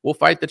 But we'll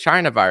fight the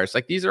China virus.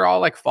 Like these are all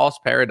like false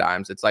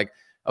paradigms. It's like,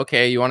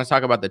 okay, you want to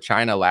talk about the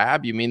China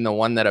lab? You mean the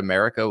one that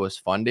America was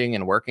funding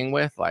and working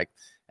with? Like,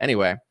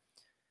 anyway,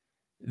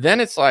 then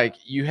it's like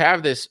you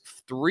have this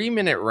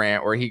 3-minute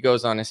rant where he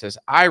goes on and says,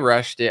 I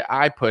rushed it.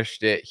 I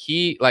pushed it.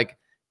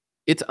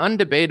 It's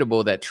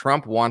undebatable that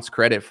Trump wants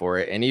credit for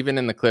it. And even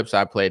in the clips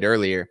I played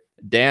earlier,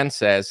 Dan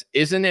says,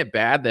 isn't it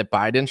bad that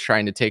Biden's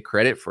trying to take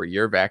credit for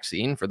your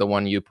vaccine, for the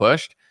one you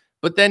pushed?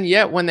 But then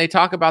yet when they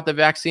talk about the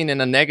vaccine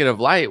in a negative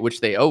light, which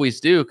they always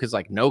do, because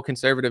like no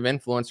conservative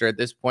influencer at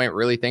this point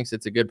really thinks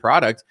it's a good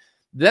product,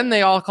 Then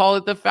they all call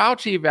it the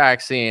Fauci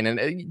vaccine.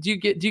 And do you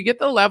get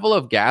the level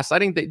of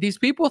gaslighting? These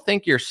people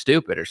think you're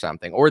stupid or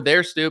something, or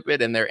they're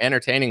stupid and they're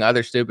entertaining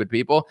other stupid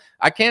people.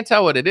 I can't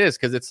tell what it is,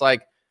 because it's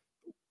like,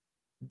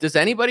 does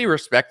anybody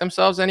respect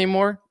themselves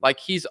anymore? Like,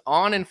 he's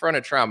on in front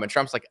of Trump, and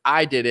Trump's like,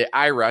 I did it.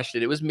 I rushed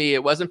it. It was me.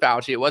 It wasn't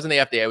Fauci. It wasn't the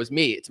FDA. It was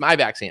me. It's my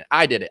vaccine.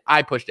 I did it.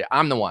 I pushed it.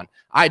 I'm the one.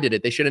 I did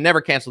it. They should have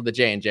never canceled the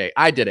J&J.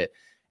 I did it.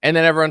 And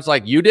then everyone's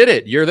like, you did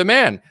it. You're the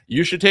man.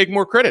 You should take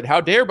more credit.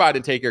 How dare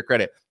Biden take your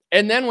credit?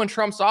 And then when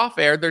Trump's off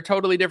air, they're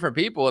totally different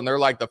people. And they're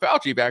like, the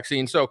Fauci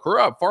vaccine's so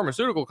corrupt.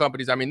 Pharmaceutical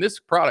companies, I mean, this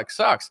product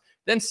sucks.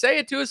 Then say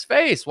it to his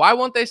face. Why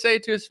won't they say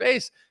it to his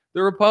face?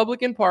 The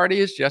Republican Party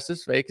is just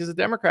as fake as the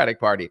Democratic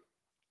Party.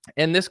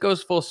 And this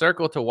goes full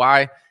circle to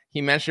why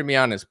he mentioned me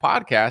on his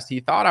podcast. He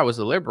thought I was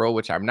a liberal,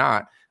 which I'm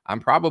not. I'm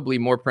probably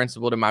more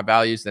principled in my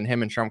values than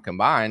him and Trump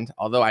combined,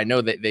 although I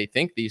know that they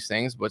think these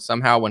things, but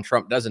somehow when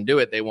Trump doesn't do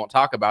it, they won't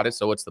talk about it.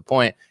 So what's the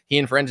point? He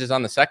infringes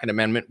on the Second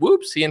Amendment.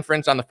 Whoops. He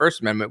infringed on the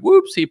First Amendment.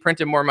 Whoops. He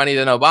printed more money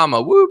than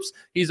Obama. Whoops.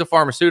 He's a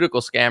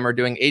pharmaceutical scammer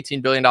doing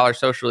 $18 billion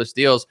socialist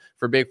deals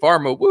for Big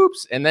Pharma.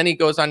 Whoops. And then he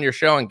goes on your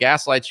show and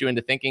gaslights you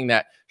into thinking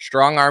that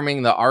strong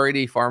arming the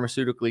already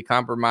pharmaceutically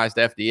compromised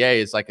FDA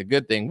is like a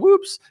good thing.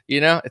 Whoops.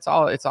 You know, it's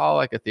all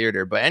like a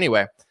theater. But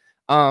anyway,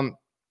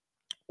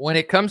 when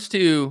it comes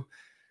to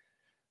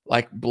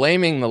like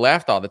blaming the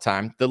left all the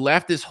time, the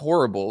left is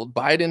horrible.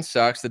 Biden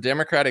sucks. The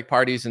Democratic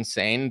Party is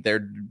insane. They're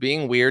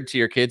being weird to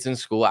your kids in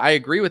school. I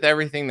agree with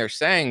everything they're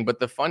saying, but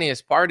the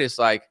funniest part is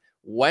like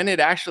when it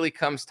actually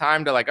comes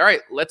time to like, all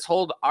right, let's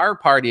hold our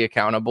party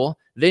accountable,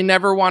 they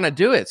never want to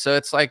do it. So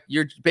it's like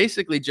you're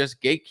basically just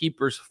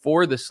gatekeepers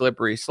for the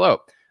slippery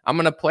slope. I'm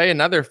going to play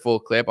another full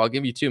clip. I'll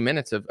give you 2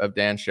 minutes of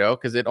Dan's show,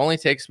 because it only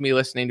takes me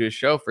listening to his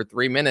show for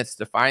 3 minutes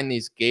to find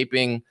these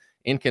gaping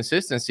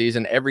inconsistencies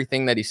in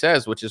everything that he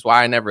says, which is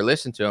why I never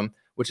listened to him,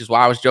 which is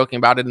why I was joking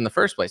about it in the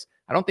first place.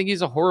 I don't think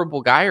he's a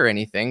horrible guy or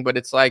anything, but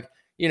it's like,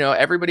 you know,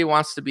 everybody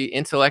wants to be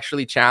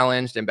intellectually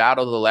challenged and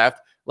battle the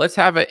left. Let's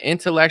have an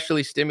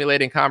intellectually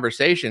stimulating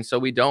conversation so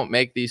we don't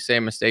make these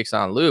same mistakes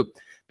on loop,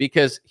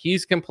 because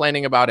he's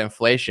complaining about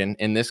inflation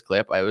in this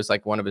clip. It was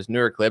like one of his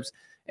newer clips.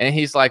 And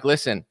he's like,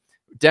 listen,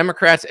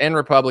 Democrats and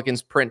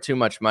Republicans print too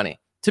much money.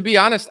 To be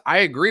honest, I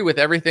agree with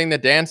everything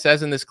that Dan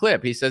says in this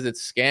clip. He says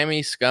it's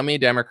scammy, scummy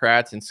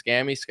Democrats and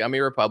scammy, scummy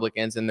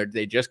Republicans, and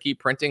they just keep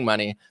printing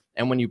money.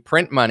 And when you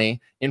print money,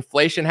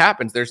 inflation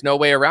happens. There's no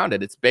way around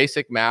it. It's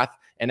basic math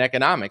and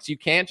economics. You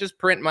can't just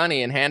print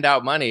money and hand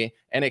out money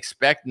and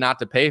expect not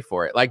to pay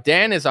for it. Like,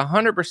 Dan is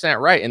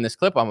 100% right in this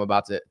clip I'm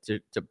about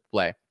to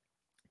play.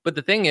 But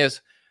the thing is,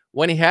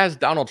 when he has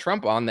Donald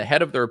Trump on, the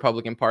head of the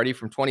Republican Party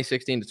from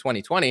 2016 to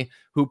 2020,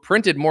 who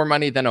printed more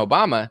money than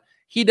Obama,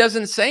 he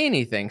doesn't say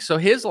anything. So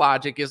his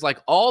logic is like,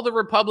 all the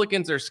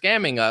Republicans are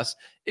scamming us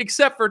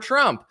except for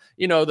Trump.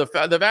 You know,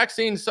 the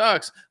vaccine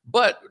sucks,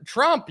 but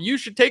Trump, you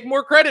should take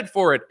more credit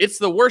for it. It's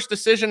the worst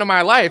decision of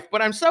my life,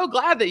 but I'm so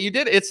glad that you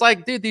did it. It's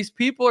like, dude, these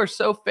people are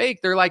so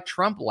fake. They're like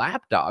Trump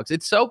lapdogs.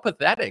 It's so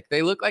pathetic.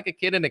 They look like a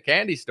kid in a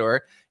candy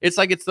store. It's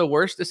like it's the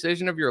worst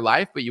decision of your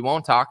life, but you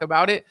won't talk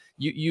about it.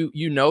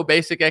 You know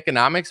basic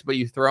economics, but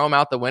you throw them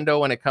out the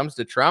window when it comes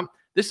to Trump.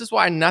 This is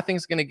why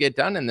nothing's going to get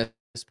done in this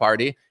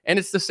party. And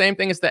it's the same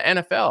thing as the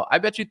NFL. I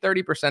bet you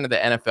 30% of the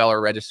NFL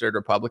are registered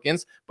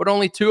Republicans, but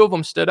only 2 of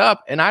them stood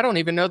up. And I don't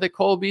even know that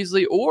Cole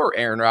Beasley or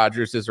Aaron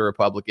Rodgers is a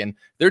Republican.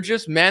 They're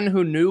just men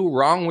who knew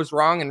wrong was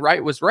wrong and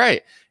right was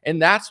right. And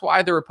that's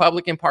why the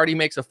Republican Party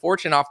makes a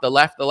fortune off the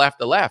left.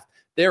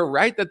 They're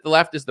right that the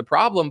left is the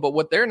problem, but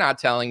what they're not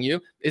telling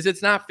you is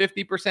it's not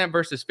 50%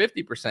 versus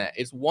 50%.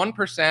 It's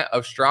 1%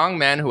 of strong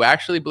men who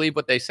actually believe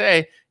what they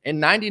say,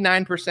 and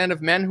 99%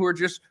 of men who are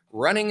just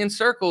running in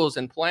circles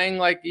and playing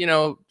like, you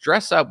know,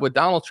 dress up with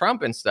Donald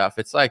Trump and stuff.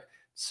 It's like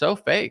so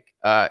fake.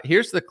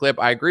 Here's the clip.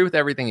 I agree with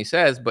everything he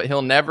says, but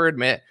he'll never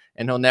admit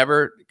and he'll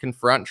never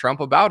confront Trump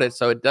about it.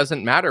 So it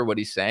doesn't matter what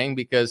he's saying,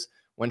 because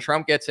when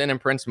Trump gets in and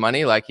prints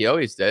money like he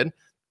always did,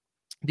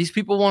 these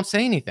people won't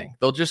say anything.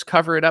 They'll just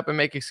cover it up and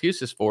make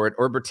excuses for it,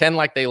 or pretend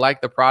like they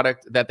like the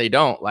product that they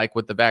don't, like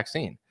with the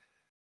vaccine.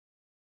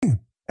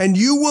 And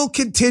you will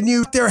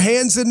continue their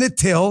hands in the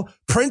till,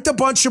 print a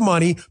bunch of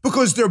money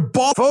because they're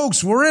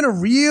folks, we're in a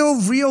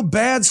real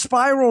bad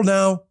spiral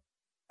now.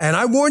 And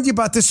I warned you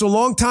about this a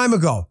long time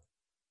ago.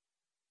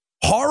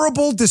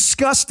 Horrible,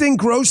 disgusting,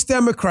 gross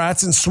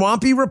Democrats and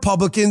swampy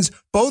Republicans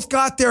both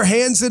got their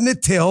hands in the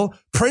till,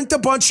 print a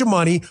bunch of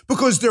money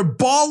because they're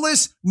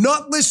ballless,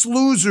 nutless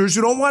losers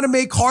who don't want to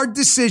make hard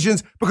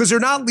decisions because they're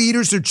not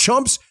leaders. They're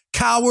chumps,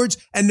 cowards,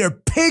 and they're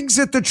pigs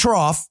at the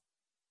trough.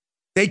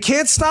 They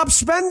can't stop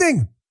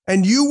spending,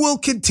 and you will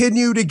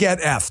continue to get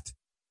effed.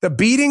 The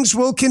beatings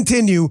will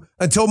continue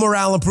until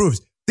morale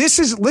improves.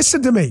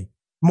 Listen to me.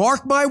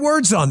 Mark my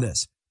words on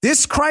this.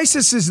 This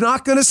crisis is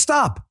not going to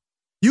stop.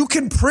 You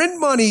can print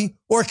money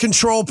or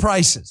control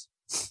prices.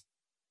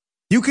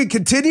 You can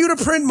continue to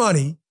print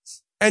money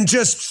and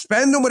just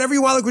spend them whatever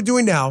you want, like we're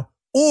doing now,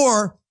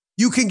 or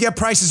you can get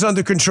prices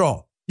under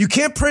control. You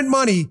can't print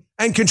money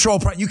and control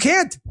price. You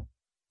can't.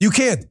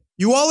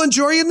 You all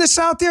enjoying this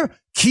out there?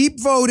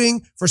 Keep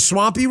voting for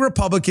swampy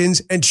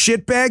Republicans and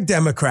shitbag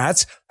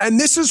Democrats, and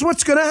this is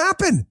what's going to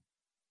happen.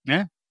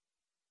 Yeah.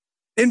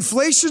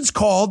 Inflation's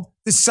called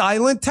the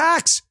silent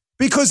tax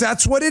because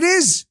that's what it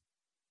is.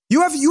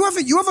 You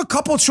have a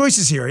couple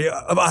choices here.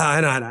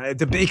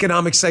 The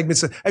economic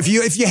segments. If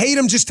you hate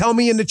them, just tell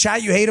me in the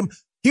chat you hate them.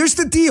 Here's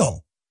the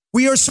deal.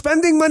 We are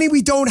spending money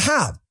we don't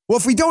have. Well,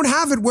 if we don't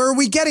have it, where are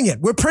we getting it?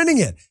 We're printing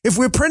it. If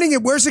we're printing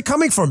it, where's it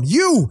coming from?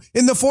 You,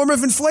 in the form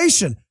of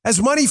inflation,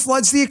 as money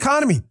floods the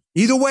economy.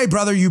 Either way,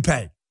 brother, you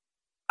pay.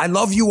 I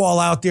love you all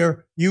out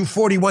there. You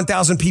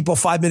 41,000 people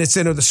 5 minutes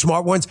in are the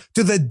smart ones.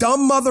 To the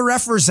dumb mother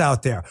effers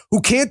out there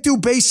who can't do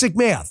basic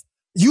math.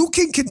 You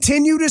can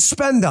continue to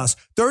spend us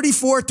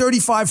 34,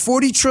 35,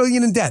 40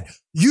 trillion in debt.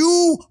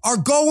 You are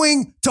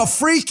going to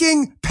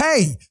freaking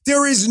pay.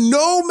 There is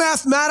no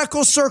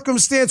mathematical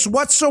circumstance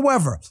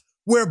whatsoever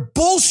where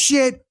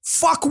bullshit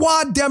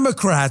fuckwad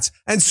Democrats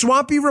and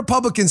swampy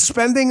Republicans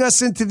spending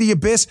us into the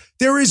abyss.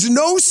 There is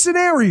no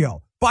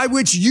scenario by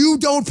which you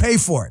don't pay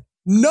for it.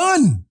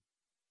 None.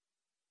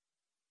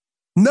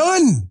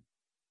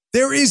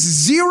 There is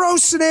zero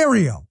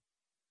scenario.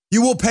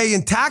 You will pay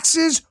in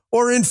taxes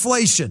or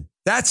inflation.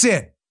 That's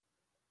it.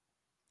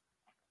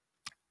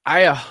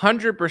 I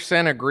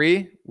 100%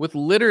 agree with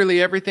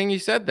literally everything you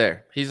said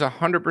there. He's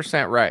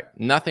 100% right.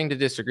 Nothing to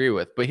disagree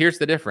with. But here's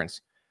the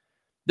difference.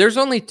 There's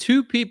only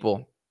two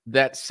people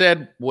that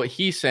said what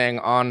he's saying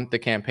on the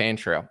campaign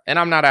trail. And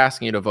I'm not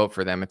asking you to vote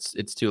for them.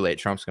 It's too late.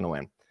 Trump's going to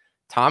win.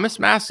 Thomas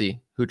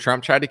Massie, who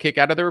Trump tried to kick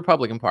out of the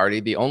Republican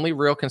Party, the only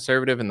real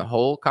conservative in the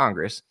whole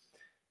Congress.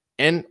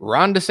 And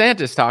Ron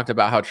DeSantis talked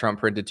about how Trump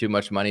printed too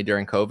much money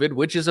during COVID,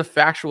 which is a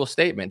factual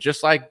statement.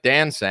 Just like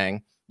Dan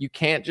saying, you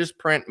can't just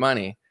print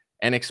money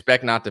and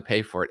expect not to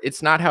pay for it.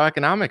 It's not how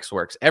economics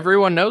works.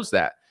 Everyone knows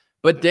that.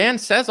 But Dan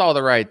says all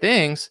the right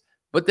things.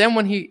 But then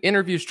when he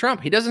interviews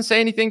Trump, he doesn't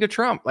say anything to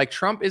Trump. Like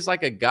Trump is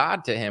like a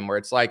god to him, where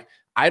it's like,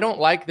 I don't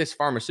like this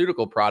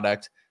pharmaceutical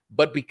product,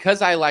 but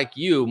because I like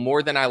you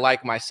more than I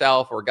like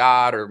myself or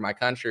God or my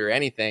country or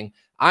anything,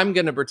 I'm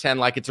going to pretend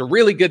like it's a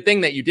really good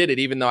thing that you did it,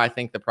 even though I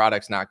think the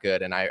product's not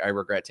good and I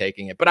regret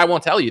taking it. But I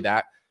won't tell you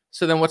that.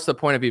 So then what's the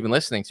point of even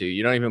listening to you?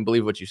 You don't even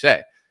believe what you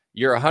say.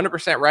 You're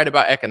 100% right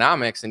about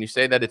economics, and you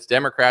say that it's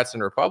Democrats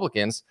and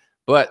Republicans,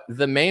 but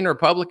the main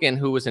Republican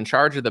who was in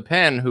charge of the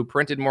pen, who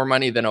printed more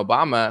money than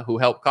Obama, who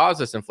helped cause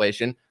this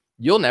inflation,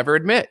 you'll never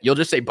admit. You'll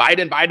just say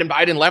Biden, Biden,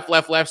 Biden,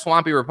 left,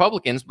 swampy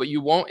Republicans, but you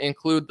won't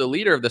include the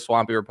leader of the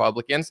swampy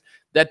Republicans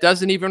that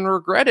doesn't even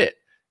regret it.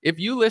 If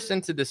you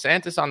listen to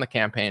DeSantis on the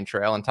campaign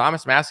trail and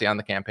Thomas Massie on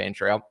the campaign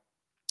trail,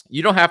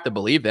 you don't have to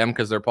believe them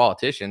because they're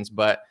politicians,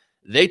 but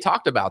they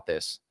talked about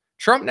this.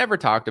 Trump never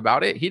talked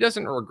about it. He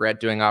doesn't regret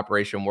doing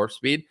Operation Warp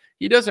Speed.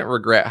 He doesn't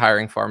regret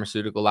hiring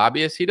pharmaceutical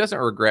lobbyists. He doesn't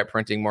regret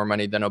printing more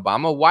money than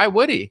Obama. Why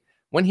would he?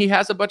 When he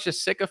has a bunch of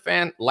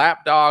sycophant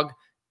lapdog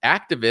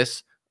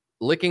activists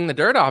licking the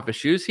dirt off his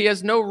shoes, he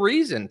has no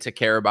reason to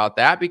care about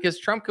that because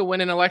Trump could win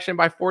an election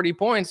by 40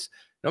 points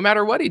no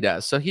matter what he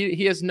does. So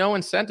he has no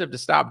incentive to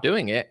stop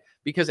doing it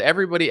because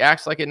everybody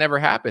acts like it never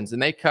happens,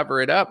 and they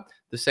cover it up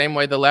the same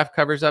way the left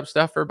covers up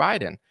stuff for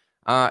Biden.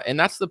 And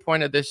that's the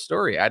point of this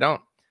story. I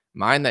don't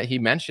mind that he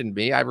mentioned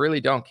me. I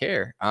really don't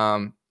care.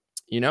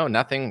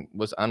 Nothing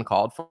was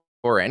uncalled for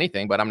or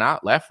anything, but I'm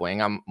not left wing.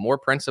 I'm more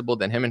principled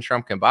than him and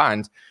Trump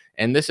combined.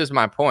 And this is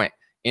my point.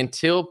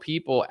 Until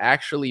people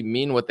actually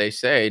mean what they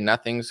say,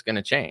 nothing's going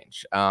to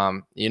change.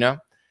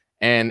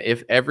 And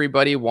if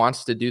everybody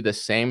wants to do the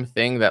same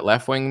thing that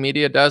left wing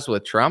media does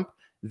with Trump,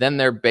 then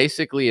they're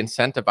basically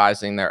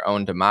incentivizing their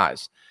own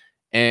demise.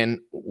 And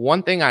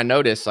one thing I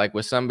noticed, like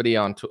with somebody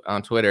on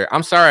Twitter,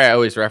 I'm sorry I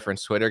always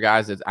reference Twitter,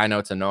 guys. I know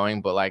it's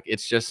annoying, but like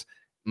it's just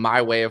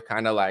my way of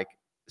kind of like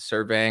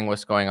surveying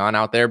what's going on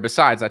out there.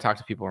 Besides, I talk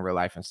to people in real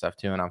life and stuff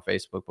too, and on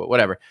Facebook, but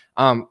whatever.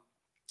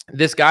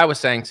 This guy was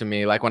saying to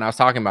me, like when I was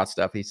talking about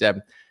stuff, he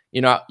said,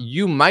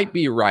 you might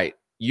be right.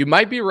 You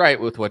might be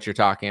right with what you're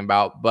talking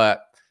about,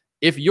 but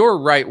if you're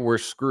right, we're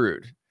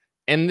screwed.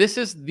 And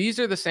these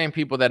are the same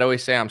people that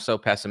always say I'm so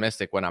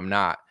pessimistic when I'm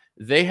not.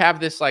 They have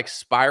this like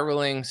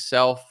spiraling,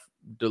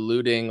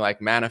 self-deluding,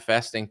 like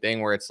manifesting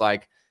thing where it's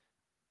like,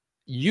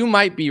 you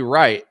might be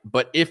right,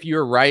 but if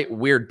you're right,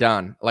 we're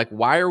done. Like,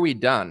 why are we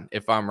done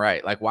if I'm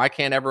right? Like, why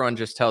can't everyone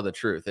just tell the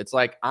truth? It's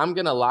like, I'm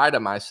going to lie to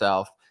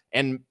myself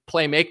and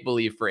play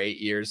make-believe for 8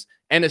 years.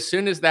 And as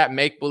soon as that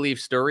make-believe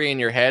story in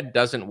your head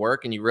doesn't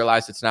work and you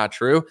realize it's not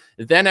true,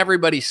 then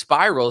everybody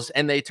spirals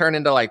and they turn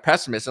into like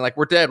pessimists and like,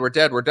 we're dead, we're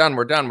done.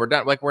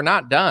 Like, we're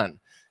not done.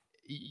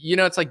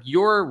 It's like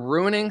you're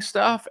ruining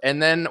stuff.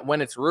 And then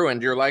when it's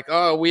ruined, you're like,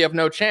 oh, we have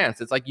no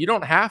chance. It's like, you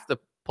don't have to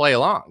play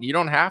along. You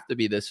don't have to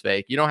be this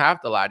fake. You don't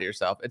have to lie to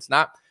yourself.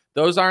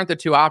 Those aren't the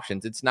two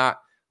options. It's not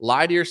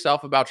lie to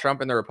yourself about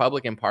Trump and the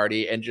Republican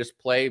Party and just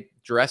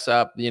dress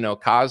up,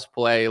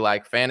 cosplay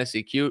like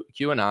fantasy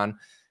QAnon.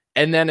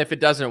 And then if it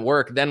doesn't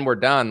work, then we're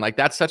done. Like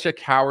that's such a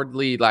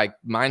cowardly like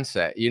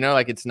mindset,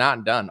 like it's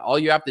not done. All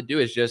you have to do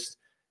is just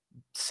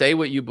say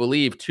what you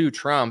believe to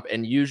Trump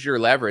and use your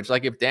leverage.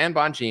 Like if Dan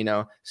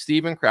Bongino,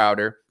 Steven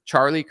Crowder,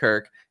 Charlie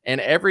Kirk,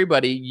 and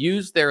everybody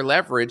used their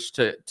leverage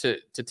to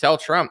tell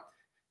Trump,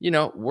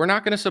 we're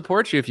not going to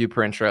support you if you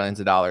print trillions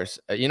of dollars.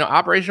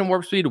 Operation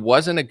Warp Speed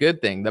wasn't a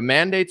good thing. The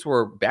mandates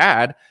were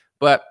bad,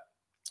 but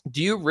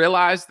do you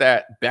realize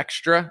that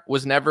Bextra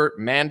was never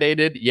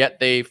mandated, yet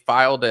they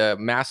filed a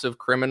massive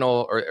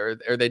criminal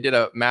or they did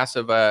a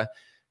massive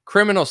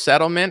criminal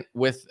settlement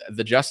with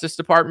the Justice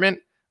Department?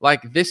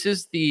 Like, this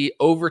is the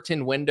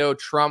Overton window,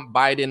 Trump,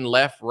 Biden,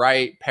 left,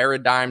 right,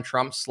 paradigm,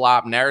 Trump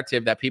slop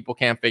narrative that people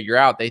can't figure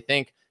out. They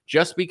think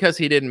just because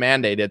he didn't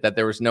mandate it, that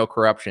there was no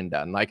corruption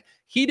done. Like,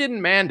 he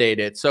didn't mandate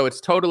it, so it's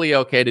totally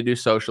okay to do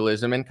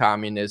socialism and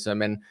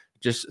communism and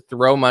just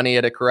throw money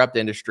at a corrupt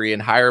industry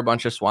and hire a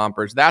bunch of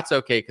swampers. That's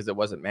okay because it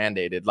wasn't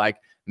mandated. Like,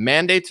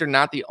 mandates are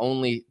not the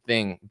only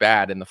thing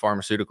bad in the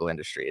pharmaceutical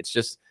industry.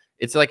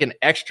 It's like an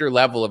extra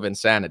level of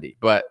insanity.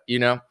 But,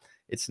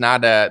 it's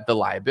not the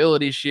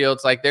liability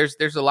shields. Like,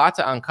 there's a lot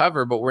to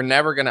uncover, but we're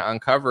never going to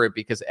uncover it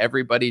because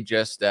everybody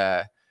just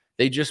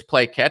they just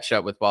play catch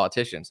up with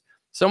politicians.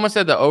 Someone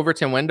said the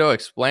Overton window.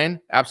 Explain.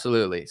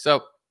 Absolutely.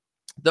 So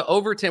the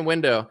Overton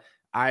window,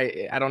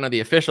 I don't know the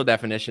official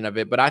definition of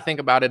it, but I think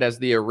about it as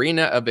the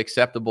arena of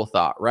acceptable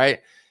thought, right?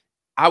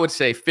 I would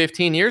say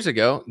 15 years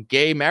ago,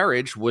 gay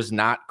marriage was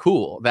not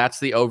cool. That's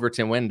the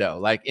Overton window.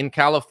 Like, in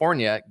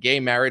California,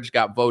 gay marriage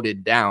got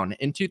voted down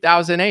in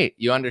 2008.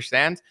 You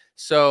understand?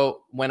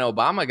 So when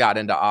Obama got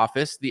into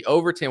office, the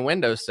Overton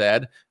window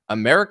said,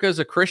 America's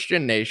a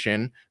Christian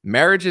nation.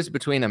 Marriage is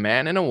between a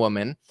man and a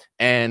woman.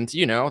 And,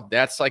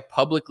 that's like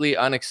publicly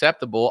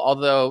unacceptable.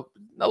 Although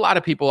a lot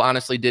of people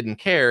honestly didn't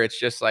care. It's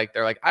just like,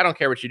 they're like, I don't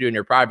care what you do in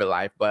your private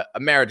life, but a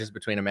marriage is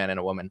between a man and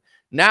a woman.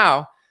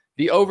 Now,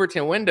 the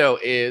Overton window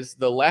is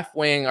the left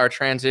wing are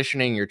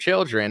transitioning your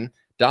children.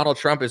 Donald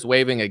Trump is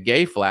waving a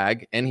gay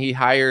flag, and he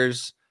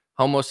hires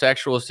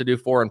homosexuals to do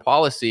foreign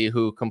policy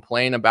who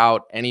complain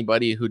about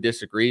anybody who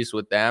disagrees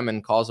with them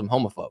and calls them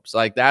homophobes.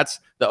 Like, that's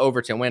the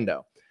Overton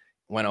window.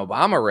 When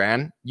Obama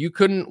ran, you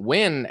couldn't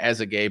win as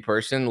a gay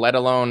person, let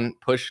alone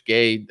push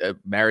gay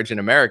marriage in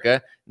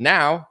America.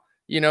 Now,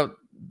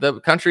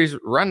 the country's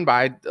run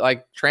by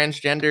like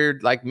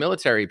transgendered, like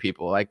military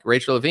people, like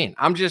Rachel Levine.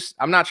 I'm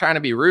not trying to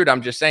be rude.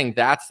 I'm just saying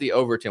that's the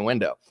Overton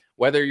window.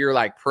 Whether you're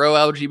like pro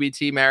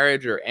LGBT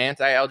marriage or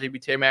anti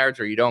LGBT marriage,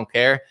 or you don't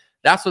care,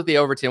 that's what the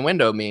Overton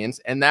window means.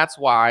 And that's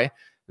why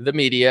the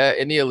media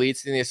and the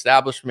elites and the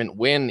establishment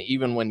win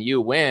even when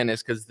you win,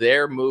 is because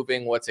they're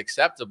moving what's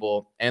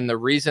acceptable. And the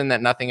reason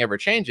that nothing ever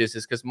changes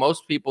is because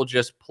most people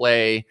just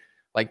play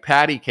like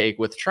patty cake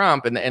with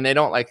Trump, and they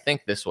don't like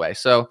think this way.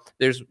 So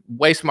there's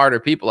way smarter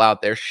people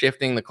out there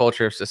shifting the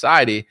culture of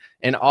society.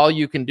 And all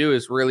you can do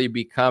is really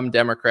become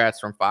Democrats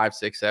from 5,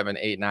 6, 7,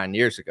 8, 9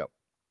 years ago.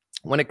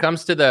 When it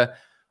comes to the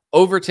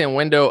Overton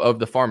window of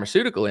the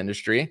pharmaceutical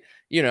industry,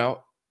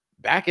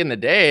 back in the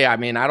day, I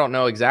mean, I don't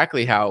know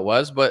exactly how it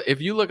was, but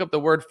if you look up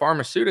the word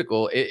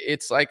pharmaceutical,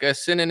 it's like a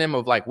synonym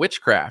of like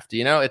witchcraft.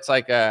 It's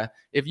like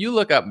if you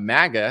look up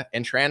MAGA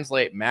and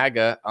translate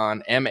MAGA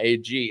on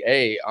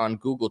MAGA on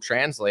Google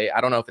Translate,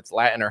 I don't know if it's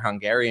Latin or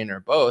Hungarian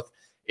or both,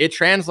 it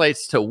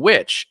translates to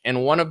witch.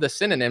 And one of the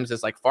synonyms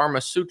is like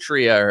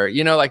pharmaceutria,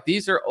 or, like,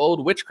 these are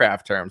old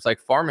witchcraft terms. Like,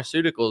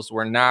 pharmaceuticals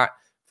were not,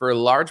 for a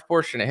large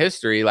portion of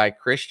history, like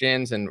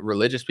Christians and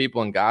religious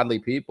people and godly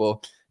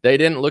people, they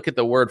didn't look at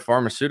the word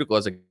pharmaceutical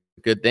as a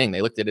good thing.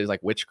 They looked at it as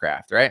like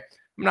witchcraft, right?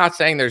 I'm not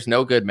saying there's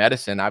no good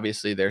medicine.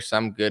 Obviously, there's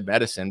some good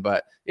medicine,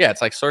 but yeah,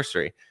 it's like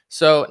sorcery.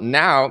 So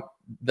now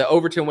the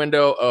Overton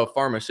window of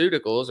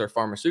pharmaceuticals, or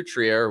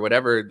pharmaceutria, or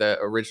whatever the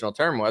original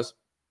term was,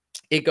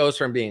 it goes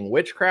from being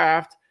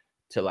witchcraft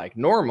to like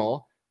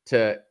normal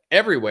to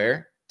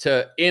everywhere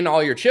to in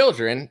all your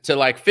children to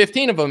like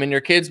 15 of them in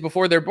your kids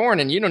before they're born,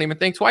 and you don't even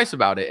think twice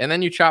about it. And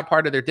then you chop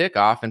part of their dick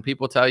off and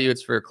people tell you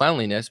it's for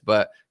cleanliness,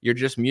 but you're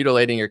just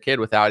mutilating your kid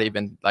without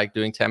even like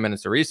doing 10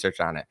 minutes of research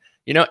on it,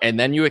 and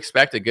then you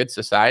expect a good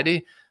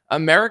society.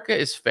 America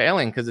is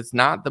failing because it's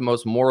not the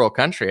most moral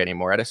country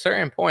anymore. At a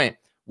certain point,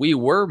 we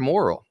were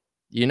moral.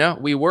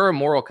 We were a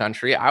moral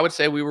country. I would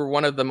say we were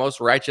one of the most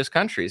righteous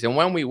countries. And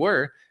when we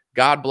were,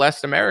 God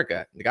blessed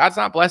America. God's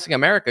not blessing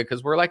America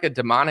because we're like a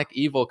demonic,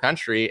 evil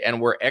country, and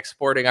we're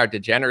exporting our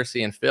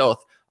degeneracy and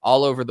filth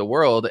all over the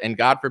world. And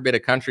God forbid a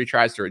country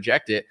tries to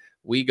reject it,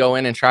 we go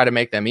in and try to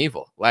make them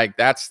evil. Like,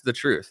 that's the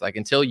truth. Like,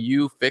 until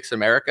you fix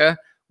America,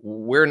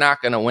 we're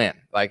not going to win.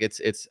 Like,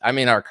 I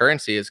mean, our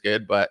currency is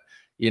good, but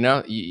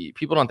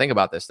people don't think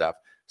about this stuff.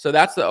 So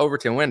that's the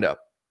Overton window.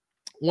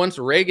 Once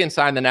Reagan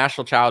signed the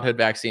National Childhood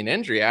Vaccine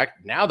Injury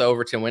Act, now the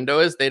Overton window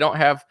is they don't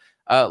have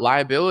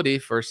liability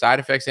for side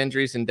effects,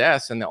 injuries, and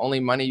deaths. And the only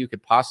money you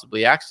could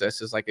possibly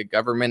access is like a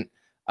government,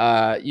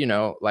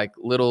 like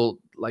little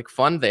like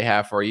fund they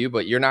have for you,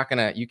 but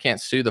you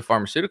can't sue the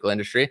pharmaceutical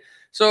industry.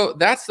 So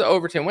that's the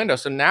Overton window.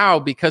 So now,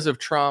 because of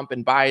Trump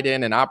and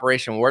Biden and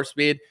Operation Warp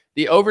Speed,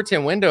 the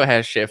Overton window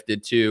has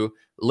shifted to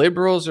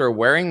liberals are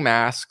wearing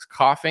masks,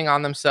 coughing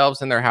on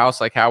themselves in their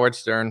house like Howard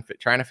Stern,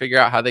 trying to figure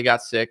out how they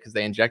got sick because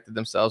they injected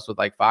themselves with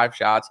like 5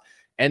 shots.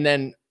 And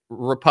then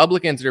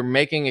Republicans are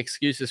making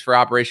excuses for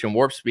Operation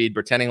Warp Speed,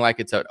 pretending like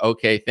it's an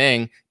okay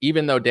thing.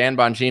 Even though Dan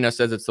Bongino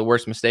says it's the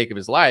worst mistake of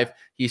his life,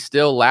 he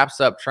still laps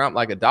up Trump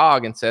like a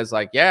dog and says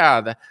like,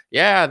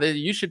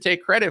 you should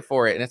take credit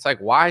for it. And it's like,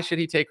 why should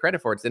he take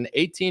credit for it? It's an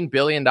 $18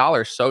 billion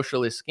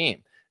socialist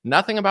scheme.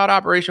 Nothing about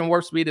Operation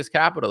Warp Speed is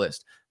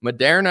capitalist.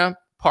 Moderna,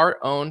 part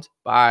owned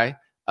by,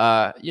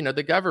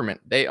 the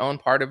government. They own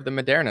part of the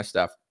Moderna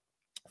stuff.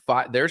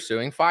 They're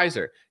suing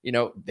Pfizer.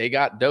 They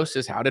got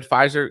doses. How did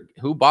Pfizer?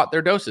 Who bought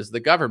their doses? The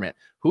government.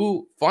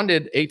 Who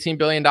funded $18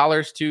 billion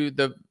to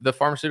the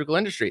pharmaceutical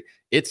industry?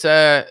 It's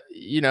that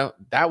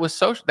was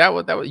social. That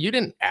was you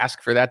didn't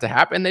ask for that to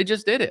happen. They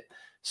just did it.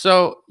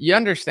 So you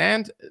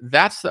understand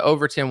that's the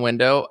Overton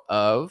window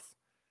of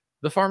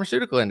the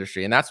pharmaceutical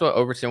industry, and that's what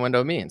Overton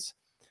window means.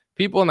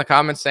 People in the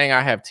comments saying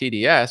I have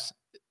TDS.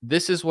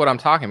 This is what I'm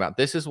talking about.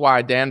 This is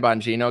why Dan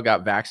Bongino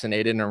got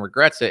vaccinated and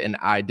regrets it, and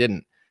I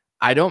didn't.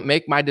 I don't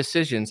make my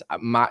decisions.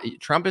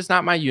 Trump is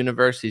not my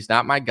universe. He's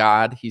not my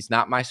God. He's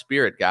not my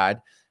spirit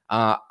guide.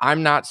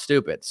 I'm not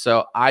stupid.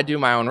 So I do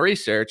my own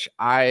research.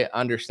 I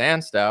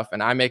understand stuff,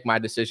 and I make my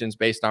decisions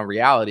based on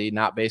reality,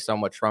 not based on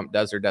what Trump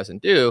does or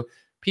doesn't do.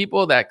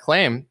 People that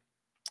claim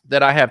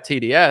that I have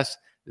TDS,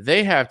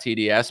 they have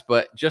TDS,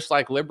 but just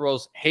like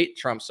liberals hate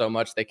Trump so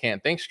much they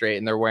can't think straight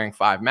and they're wearing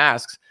 5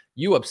 masks,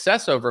 you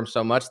obsess over him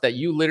so much that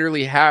you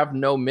literally have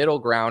no middle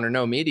ground or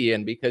no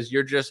median because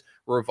you're just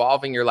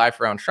revolving your life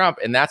around Trump.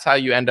 And that's how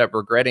you end up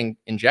regretting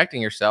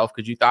injecting yourself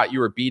because you thought you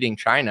were beating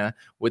China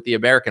with the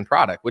American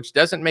product, which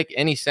doesn't make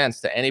any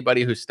sense to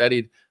anybody who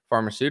studied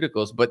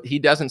pharmaceuticals. But he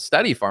doesn't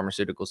study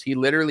pharmaceuticals. He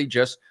literally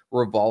just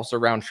revolves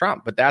around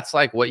Trump. But that's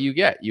like what you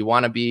get. You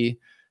want to be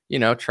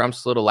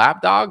Trump's little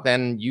lapdog,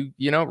 then you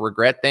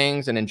regret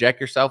things and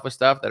inject yourself with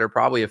stuff that are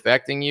probably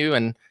affecting you.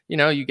 And,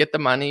 you get the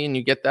money and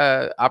you get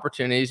the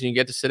opportunities and you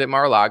get to sit at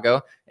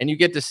Mar-a-Lago and you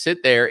get to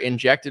sit there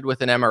injected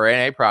with an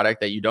mRNA product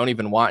that you don't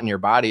even want in your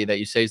body, that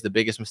you say is the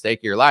biggest mistake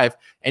of your life.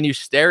 And you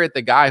stare at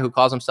the guy who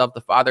calls himself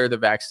the father of the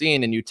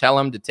vaccine and you tell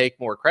him to take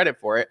more credit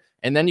for it.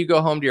 And then you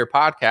go home to your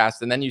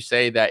podcast and then you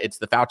say that it's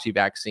the Fauci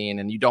vaccine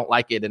and you don't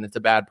like it and it's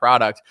a bad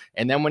product.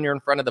 And then when you're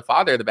in front of the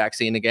father of the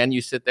vaccine again,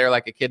 you sit there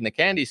like a kid in a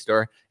candy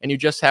store and you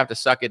just have to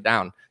suck it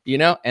down,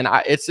 and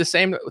it's the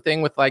same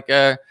thing with like,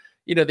 the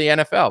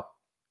NFL.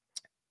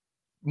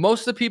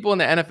 Most of the people in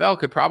the NFL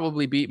could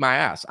probably beat my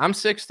ass. I'm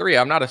 6'3".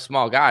 I'm not a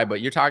small guy,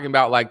 but you're talking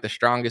about like the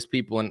strongest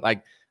people. And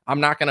like, I'm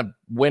not going to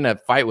win a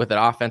fight with an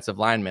offensive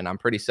lineman. I'm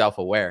pretty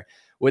self-aware.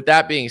 With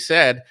that being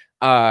said,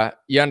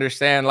 you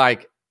understand,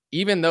 like,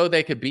 even though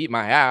they could beat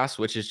my ass,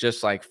 which is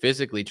just like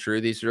physically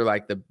true, these are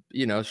like the,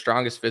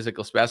 strongest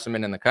physical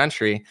specimen in the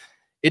country.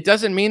 It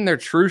doesn't mean they're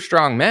true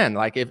strong men.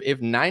 Like if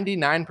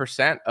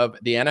 99% of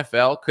the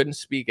NFL couldn't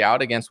speak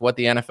out against what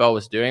the NFL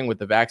was doing with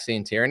the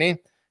vaccine tyranny,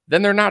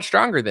 then they're not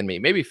stronger than me,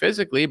 maybe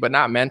physically, but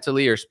not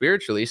mentally or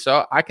spiritually.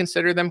 So I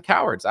consider them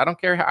cowards. I don't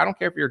care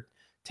if you're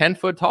 10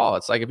 foot tall.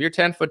 It's like, if you're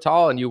 10 foot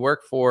tall and you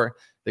work for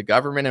the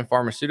government and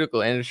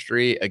pharmaceutical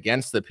industry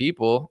against the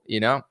people,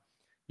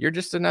 you're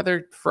just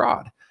another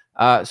fraud.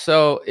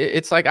 So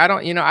it's like, I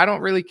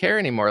don't really care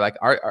anymore. Like,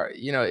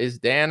 is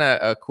Dan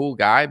a cool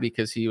guy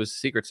because he was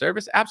Secret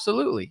Service?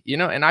 Absolutely.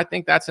 And I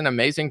think that's an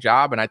amazing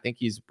job. And I think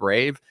he's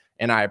brave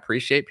and I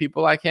appreciate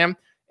people like him.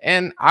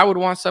 And I would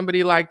want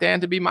somebody like Dan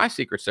to be my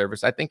Secret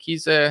Service. I think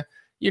he's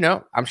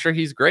I'm sure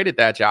he's great at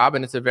that job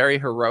and it's a very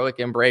heroic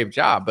and brave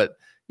job. But,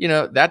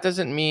 that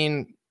doesn't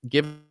mean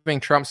giving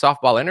Trump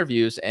softball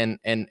interviews and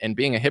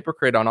being a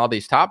hypocrite on all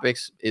these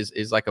topics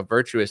is like a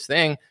virtuous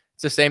thing.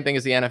 It's the same thing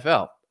as the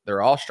NFL.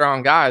 They're all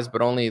strong guys,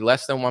 but only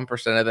less than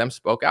 1% of them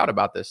spoke out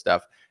about this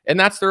stuff. And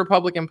that's the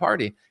Republican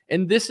Party.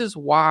 And this is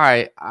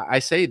why I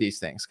say these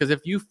things. Because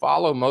if you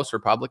follow most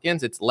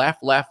Republicans, it's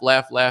left,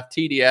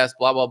 TDS,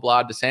 blah, blah,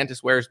 blah.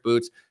 DeSantis wears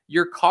boots.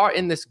 You're caught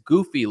in this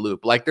goofy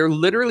loop. Like, they're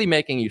literally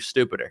making you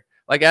stupider.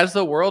 Like, as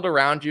the world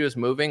around you is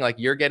moving, like,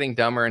 you're getting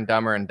dumber and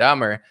dumber and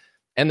dumber.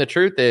 And the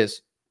truth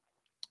is,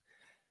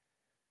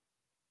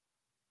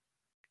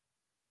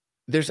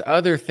 there's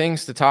other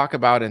things to talk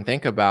about and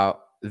think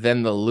about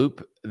than the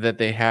loop that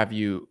they have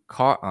you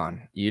caught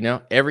on.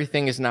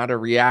 Everything is not a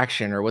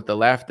reaction or what the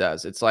left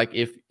does. It's like,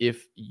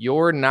 if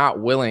you're not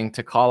willing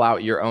to call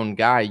out your own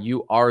guy,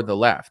 you are the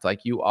left. Like,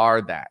 you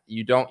are that.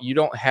 You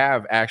don't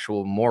have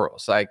actual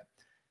morals. Like,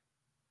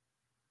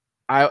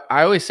 I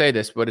always say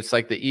this, but it's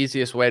like the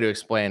easiest way to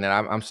explain.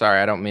 And I'm sorry,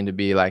 I don't mean to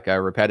be like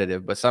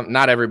repetitive, but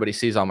not everybody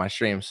sees all my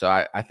streams. So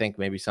I think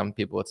maybe some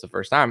people, it's the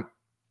first time.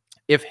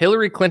 If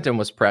Hillary Clinton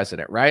was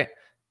president, right?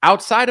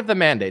 Outside of the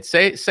mandate,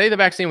 say the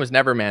vaccine was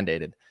never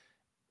mandated,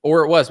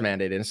 or it was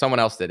mandated and someone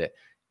else did it.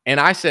 And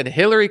I said,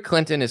 Hillary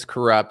Clinton is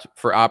corrupt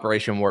for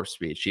Operation Warp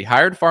Speed. She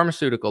hired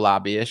pharmaceutical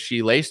lobbyists.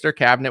 She laced her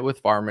cabinet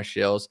with pharma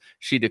shills.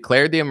 She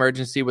declared the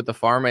emergency with the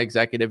pharma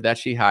executive that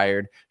she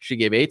hired. She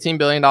gave $18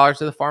 billion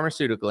to the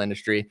pharmaceutical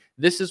industry.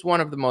 This is one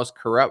of the most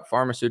corrupt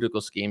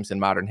pharmaceutical schemes in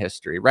modern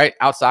history, right?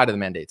 Outside of the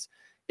mandates.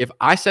 If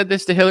I said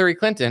this to Hillary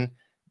Clinton,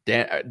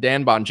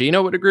 Dan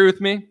Bongino would agree with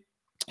me.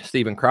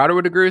 Steven Crowder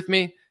would agree with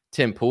me.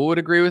 Tim Pool would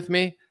agree with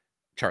me.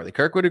 Charlie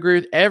Kirk would agree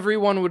with,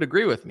 everyone would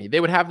agree with me.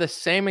 They would have the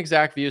same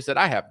exact views that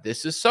I have.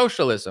 This is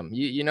socialism.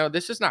 You know,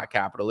 this is not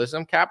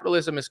capitalism.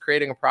 Capitalism is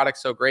creating a product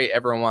so great,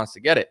 everyone wants to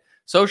get it.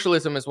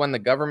 Socialism is when the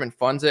government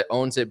funds it,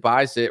 owns it,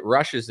 buys it,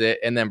 rushes it,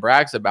 and then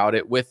brags about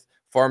it with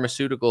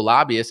pharmaceutical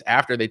lobbyists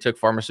after they took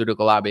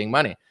pharmaceutical lobbying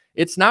money.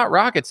 It's not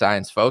rocket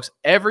science, folks.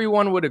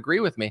 Everyone would agree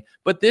with me.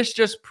 But this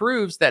just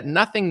proves that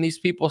nothing these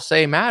people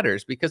say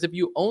matters, because if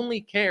you only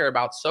care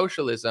about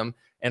socialism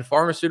and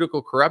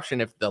pharmaceutical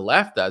corruption if the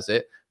left does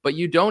it, but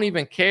you don't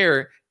even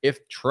care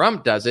if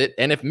Trump does it,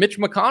 and if Mitch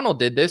McConnell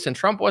did this and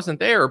Trump wasn't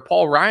there, or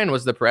Paul Ryan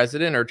was the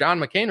president, or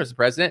John McCain was the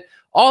president,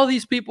 all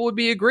these people would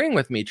be agreeing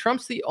with me.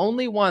 Trump's the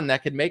only one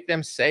that could make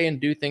them say and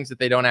do things that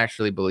they don't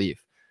actually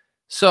believe.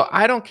 So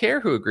I don't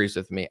care who agrees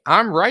with me.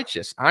 I'm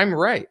righteous. I'm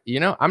right. You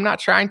know, I'm not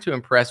trying to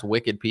impress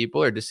wicked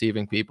people or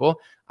deceiving people.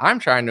 I'm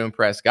trying to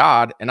impress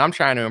God, and I'm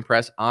trying to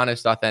impress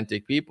honest,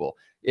 authentic people.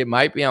 It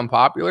might be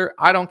unpopular.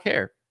 I don't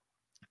care.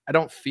 I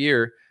don't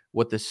fear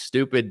what the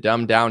stupid,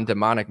 dumbed down,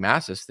 demonic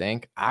masses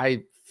think.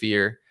 I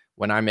fear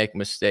when I make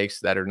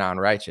mistakes that are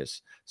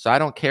non-righteous. So I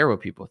don't care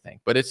what people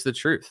think, but it's the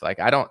truth. Like,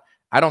 I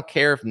don't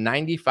care if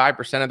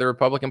 95% of the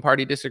Republican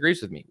Party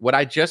disagrees with me. What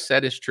I just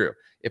said is true.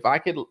 If I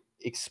could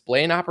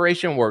explain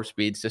Operation Warp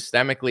Speed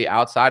systemically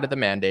outside of the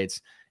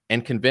mandates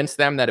and convince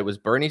them that it was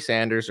Bernie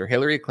Sanders or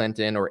Hillary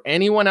Clinton or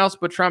anyone else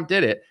but Trump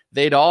did it,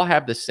 they'd all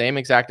have the same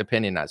exact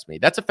opinion as me.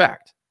 That's a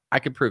fact. I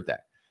could prove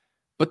that.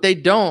 But they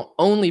don't,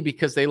 only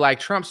because they like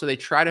Trump. So they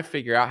try to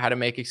figure out how to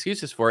make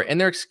excuses for it. And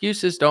their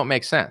excuses don't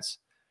make sense.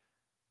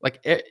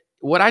 Like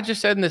what I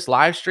just said in this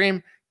live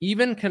stream,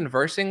 even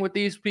conversing with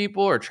these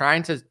people or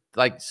trying to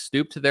like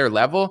stoop to their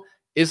level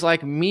is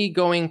like me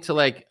going to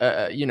like,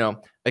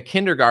 a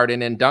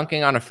kindergarten and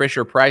dunking on a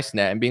Fisher Price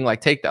net and being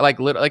like, take that, like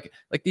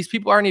these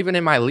people aren't even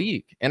in my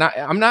league. And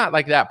I'm not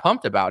like that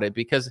pumped about it,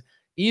 because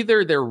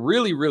either they're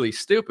really, really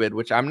stupid,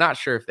 which I'm not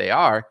sure if they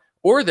are,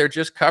 or they're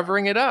just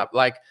covering it up.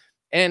 Like,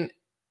 and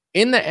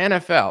in the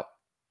NFL,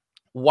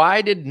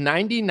 why did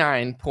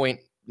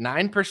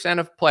 99.9%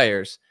 of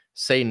players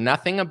say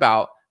nothing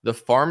about the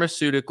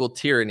pharmaceutical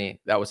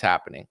tyranny that was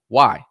happening?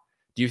 Why?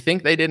 Do you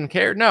think they didn't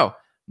care? No.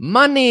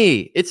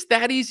 Money. It's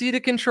that easy to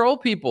control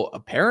people.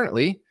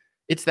 Apparently,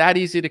 it's that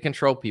easy to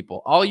control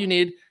people. All you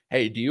need,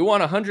 hey, do you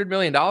want $100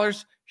 million?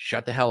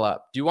 Shut the hell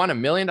up. Do you want $1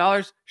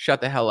 million?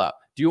 Shut the hell up.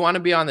 Do you want to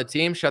be on the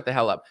team? Shut the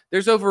hell up.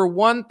 There's over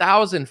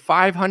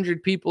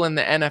 1,500 people in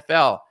the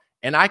NFL,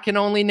 and I can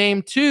only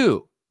name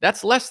 2.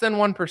 That's less than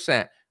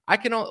 1%.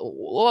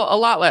 A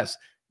lot less.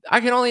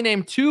 I can only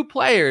name 2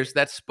 players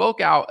that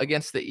spoke out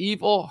against the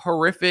evil,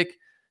 horrific,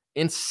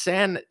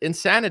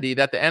 insanity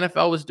that the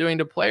NFL was doing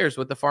to players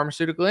with the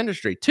pharmaceutical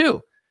industry.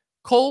 2,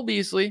 Cole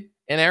Beasley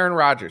and Aaron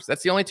Rodgers.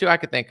 That's the only 2 I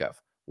could think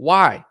of.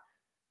 Why?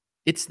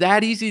 It's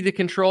that easy to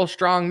control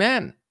strong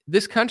men.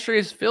 This country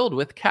is filled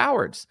with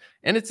cowards.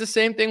 And it's the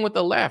same thing with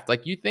the left.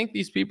 Like, you think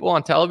these people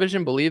on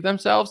television believe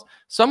themselves?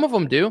 Some of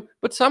them do,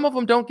 but some of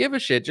them don't give a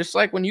shit. Just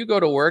like when you go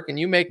to work and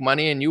you make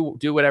money and you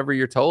do whatever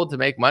you're told to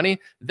make money,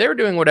 they're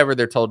doing whatever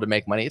they're told to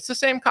make money. It's the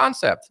same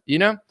concept, you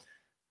know?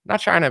 Not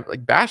trying to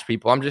like bash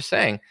people. I'm just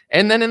saying.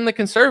 And then in the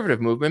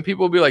conservative movement,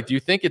 people will be like, do you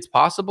think it's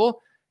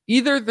possible?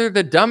 Either they're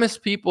the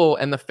dumbest people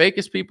and the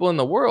fakest people in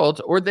the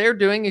world, or they're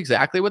doing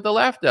exactly what the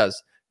left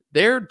does.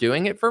 They're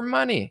doing it for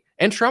money.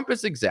 And Trump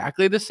is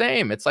exactly the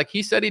same. It's like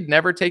he said he'd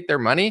never take their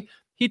money.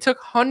 He took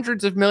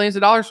hundreds of millions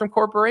of dollars from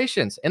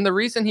corporations. And the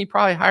reason he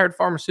probably hired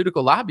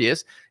pharmaceutical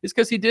lobbyists is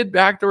because he did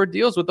backdoor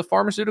deals with the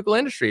pharmaceutical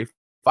industry.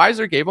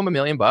 Pfizer gave him $1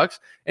 million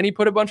and he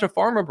put a bunch of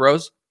pharma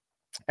bros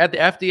at the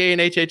FDA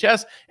and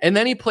HHS. And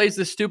then he plays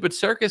this stupid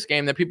circus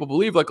game that people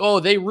believe, like, oh,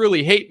 they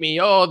really hate me.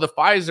 Oh, the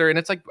Pfizer. And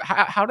it's like,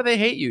 how do they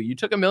hate you? You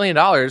took $1 million,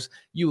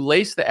 you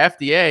laced the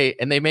FDA,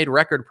 and they made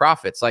record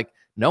profits. Like,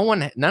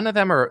 none of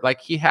them are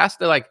like, he has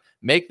to like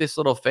make this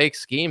little fake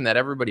scheme that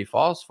everybody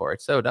falls for.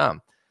 It's so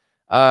dumb.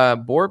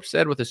 Borb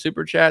said with a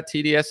super chat,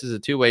 TDS is a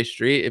two-way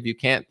street. If you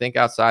can't think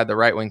outside the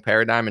right-wing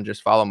paradigm and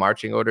just follow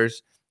marching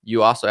orders,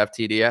 you also have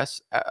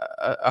TDS.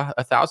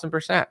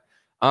 1,000%.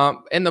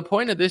 And the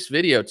point of this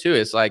video too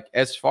is like,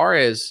 as far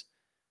as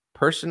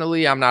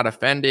personally, I'm not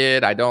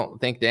offended. I don't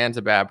think Dan's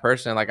a bad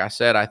person. Like I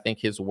said, I think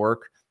his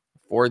work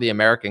for the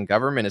American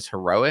government is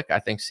heroic. I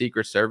think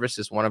Secret Service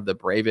is one of the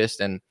bravest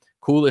and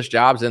coolest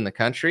jobs in the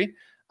country.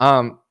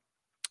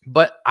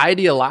 But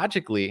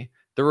ideologically,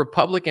 the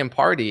Republican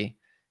Party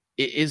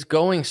is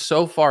going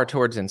so far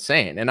towards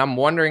insane. And I'm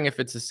wondering if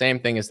it's the same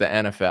thing as the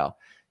NFL.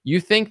 You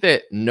think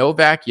that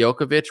Novak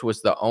Djokovic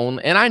was the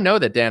only, and I know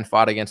that Dan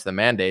fought against the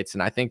mandates,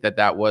 and I think that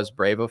that was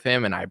brave of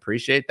him, and I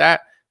appreciate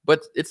that.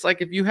 But it's like,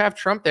 if you have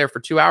Trump there for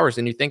 2 hours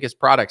and you think his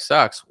product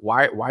sucks,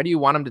 why do you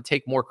want him to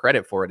take more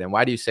credit for it? And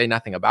why do you say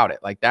nothing about it?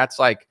 Like, that's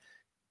like,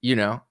 you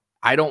know,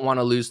 I don't want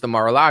to lose the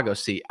Mar-a-Lago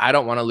seat. I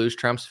don't want to lose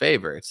Trump's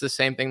favor. It's the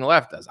same thing the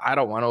left does. I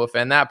don't want to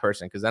offend that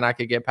person because then I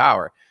could get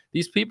power.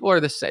 These people are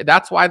the same.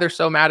 That's why they're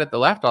so mad at the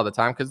left all the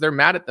time, because they're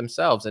mad at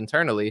themselves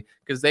internally,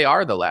 because they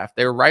are the left.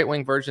 They're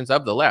right-wing versions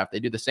of the left. They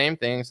do the same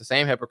things, the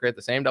same hypocrite,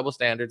 the same double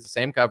standards, the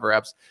same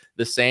cover-ups,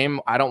 the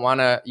same, I don't want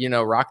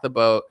to, rock the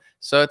boat.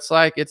 So it's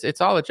like, it's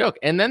all a joke.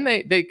 And then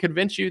they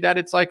convince you that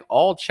it's like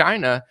all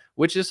China,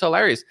 which is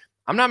hilarious.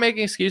 I'm not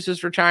making excuses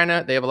for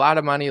China. They have a lot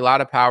of money, a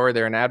lot of power.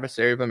 They're an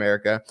adversary of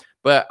America.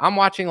 But I'm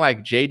watching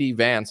like JD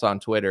Vance on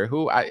Twitter,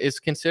 who is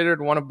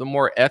considered one of the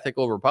more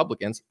ethical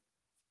Republicans.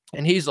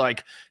 And he's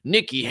like,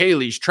 Nikki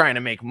Haley's trying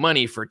to make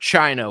money for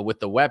China with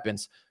the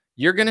weapons.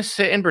 You're going to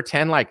sit and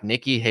pretend like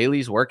Nikki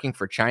Haley's working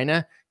for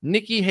China?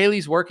 Nikki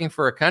Haley's working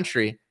for a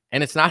country,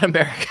 and it's not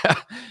America.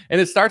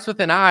 And it starts with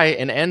an I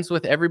and ends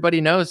with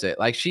everybody knows it.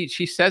 Like she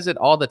says it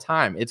all the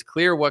time. It's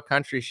clear what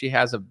country she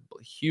has a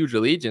huge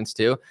allegiance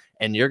to.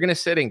 And you're going to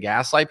sit and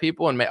gaslight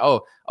people and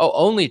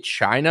only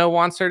China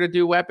wants her to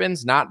do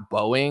weapons, not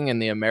Boeing and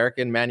the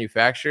American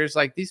manufacturers.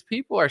 Like, these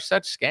people are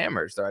such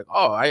scammers. They're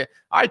like,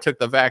 I took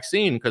the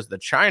vaccine because the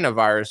China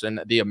virus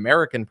and the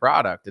American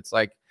product. It's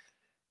like,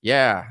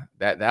 yeah,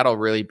 that'll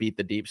really beat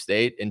the deep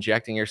state,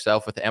 injecting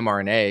yourself with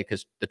mRNA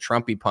because the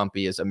Trumpy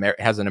Pumpy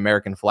has an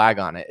American flag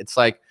on it. It's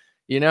like,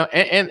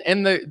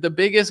 and the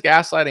biggest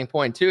gaslighting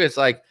point too is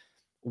like,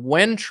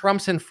 when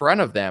Trump's in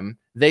front of them,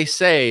 they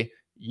say,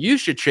 you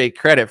should take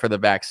credit for the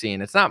vaccine.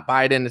 It's not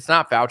Biden. It's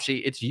not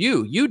Fauci. It's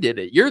you. You did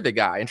it. You're the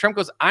guy. And Trump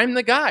goes, I'm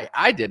the guy.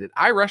 I did it.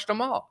 I rushed them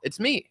all. It's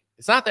me.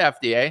 It's not the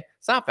FDA.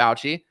 It's not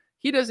Fauci.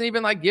 He doesn't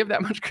even give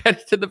that much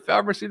credit to the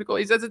pharmaceutical.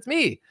 He says it's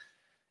me.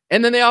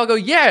 And then they all go,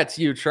 yeah, it's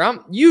you,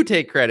 Trump. You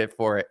take credit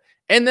for it.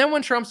 And then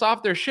when Trump's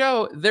off their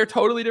show, they're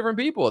totally different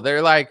people.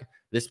 They're like,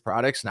 this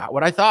product's not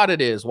what I thought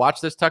it is.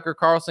 Watch this Tucker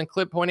Carlson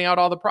clip pointing out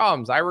all the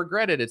problems. I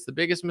regret it. It's the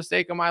biggest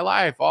mistake of my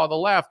life. All the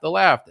left.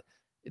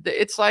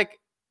 It's like,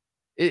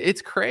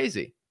 it's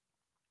crazy.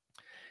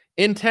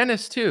 In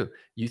tennis, too,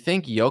 you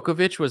think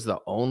Djokovic was the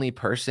only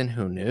person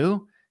who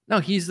knew? No,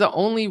 he's the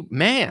only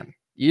man.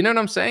 You know what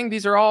I'm saying?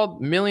 These are all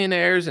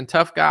millionaires and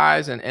tough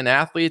guys and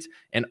athletes,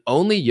 and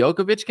only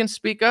Djokovic can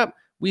speak up.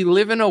 We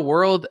live in a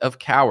world of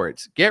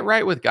cowards. Get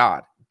right with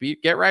God.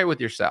 Get right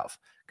with yourself,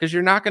 because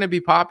you're not going to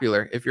be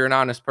popular if you're an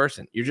honest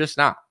person. You're just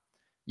not.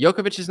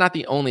 Djokovic is not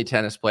the only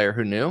tennis player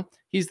who knew.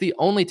 He's the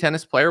only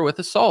tennis player with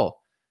a soul.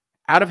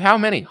 Out of how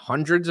many?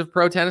 Hundreds of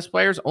pro tennis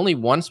players, only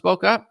one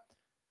spoke up?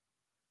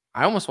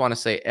 I almost want to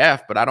say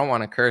F, but I don't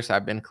want to curse.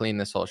 I've been clean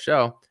this whole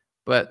show.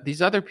 But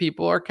these other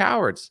people are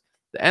cowards.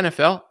 The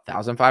NFL,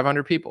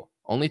 1,500 people.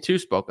 Only 2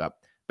 spoke up.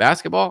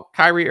 Basketball,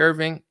 Kyrie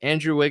Irving,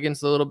 Andrew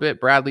Wiggins a little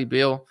bit, Bradley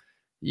Beal.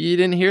 You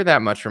didn't hear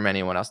that much from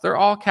anyone else. They're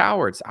all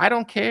cowards. I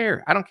don't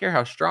care. I don't care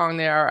how strong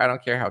they are. I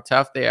don't care how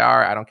tough they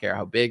are. I don't care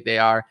how big they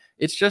are.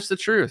 It's just the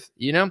truth.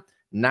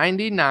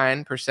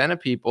 99% of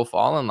people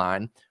fall in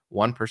line.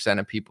 1%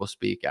 of people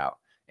speak out.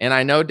 And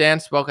I know Dan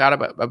spoke out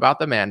about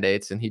the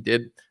mandates, and he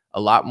did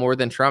a lot more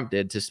than Trump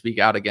did to speak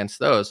out against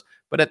those.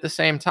 But at the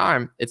same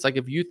time, it's like,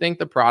 if you think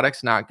the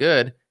product's not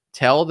good,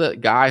 tell the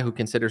guy who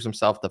considers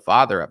himself the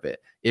father of it.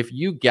 If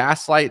you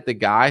gaslight the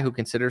guy who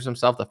considers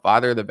himself the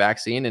father of the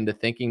vaccine into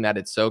thinking that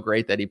it's so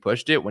great that he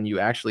pushed it when you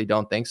actually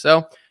don't think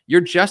so,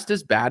 you're just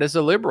as bad as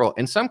a liberal.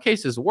 In some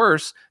cases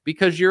worse,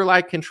 because you're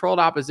like controlled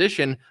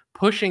opposition,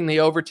 pushing the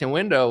Overton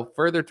window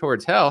further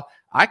towards hell.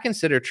 I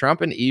consider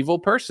Trump an evil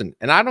person.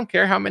 And I don't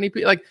care how many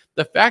people, like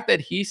the fact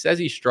that he says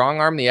he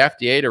strong-armed the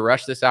FDA to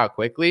rush this out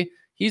quickly,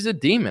 he's a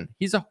demon.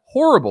 He's a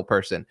horrible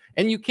person.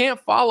 And you can't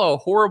follow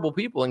horrible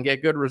people and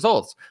get good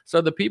results.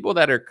 So the people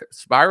that are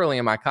spiraling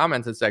in my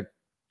comments and say,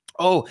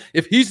 oh,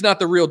 if he's not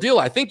the real deal,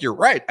 I think you're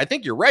right. I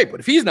think you're right. But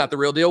if he's not the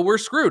real deal, we're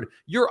screwed.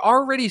 You're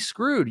already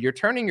screwed. You're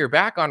turning your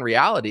back on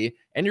reality,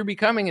 and you're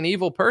becoming an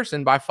evil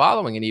person by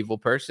following an evil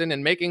person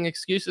and making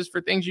excuses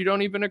for things you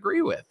don't even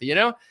agree with.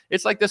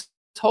 It's like this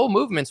whole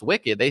movement's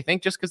wicked. They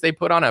think just because they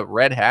put on a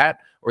red hat,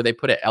 or they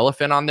put an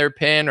elephant on their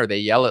pin, or they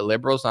yell at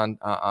liberals on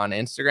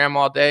Instagram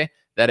all day,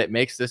 that it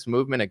makes this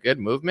movement a good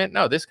movement.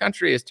 No, this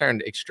country has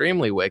turned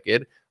extremely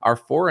wicked. Our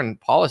foreign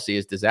policy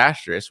is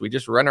disastrous. We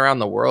just run around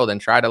the world and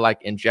try to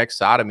inject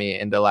sodomy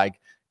into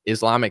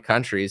Islamic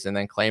countries and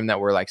then claim that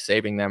we're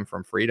saving them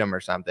from freedom or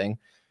something.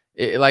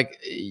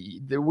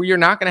 You're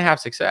not going to have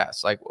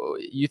success.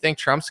 You think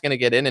Trump's going to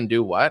get in and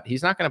do what?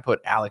 He's not going to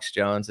put Alex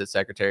Jones as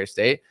Secretary of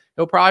State.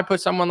 He'll probably put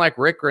someone like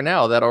Rick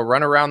Grinnell that'll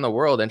run around the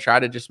world and try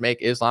to just make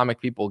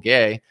Islamic people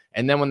gay.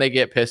 And then when they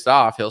get pissed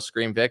off, he'll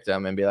scream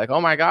victim and be like,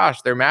 oh my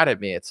gosh, they're mad at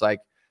me. It's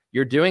like,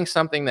 you're doing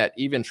something that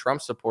even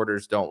Trump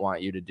supporters don't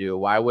want you to do.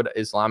 Why would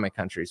Islamic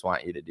countries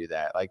want you to do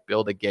that?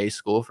 Build a gay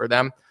school for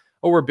them?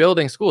 Oh, we're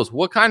building schools.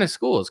 What kind of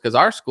schools? Because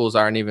our schools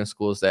aren't even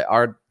schools that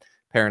our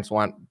parents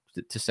want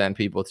to send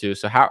people to.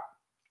 So how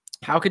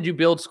could you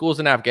build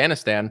schools in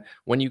Afghanistan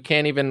when you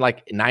can't even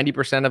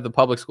 90% of the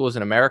public schools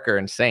in America are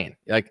insane?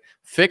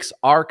 Fix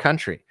our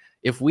country.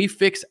 If we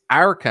fix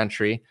our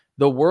country,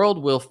 the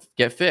world will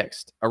get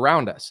fixed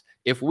around us.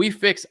 If we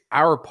fix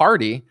our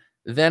party,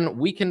 then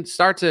we can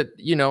start to,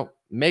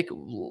 make,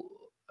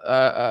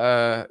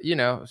 I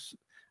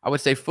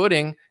would say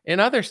footing in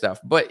other stuff.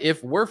 But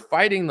if we're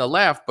fighting the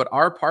left, but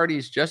our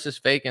party's just as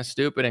fake and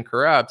stupid and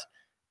corrupt,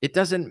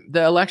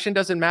 the election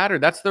doesn't matter.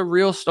 That's the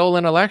real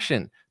stolen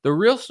election. The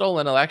real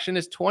stolen election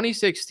is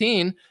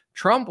 2016.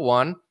 Trump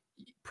won,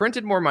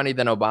 printed more money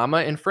than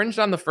Obama, infringed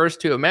on the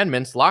first two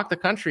amendments, locked the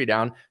country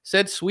down,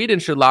 said Sweden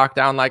should lock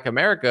down like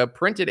America,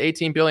 printed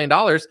 $18 billion,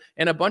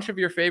 and a bunch of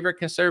your favorite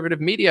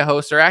conservative media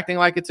hosts are acting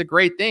like it's a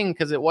great thing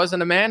because it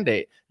wasn't a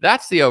mandate.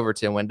 That's the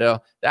Overton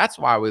window. That's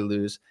why we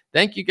lose.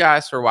 Thank you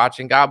guys for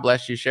watching. God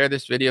bless you. Share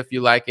this video if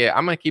you like it.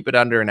 I'm going to keep it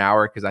under an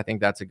hour because I think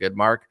that's a good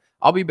mark.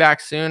 I'll be back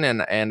soon,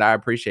 and I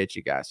appreciate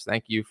you guys.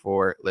 Thank you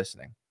for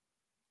listening.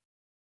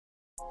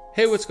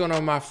 Hey, what's going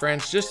on, my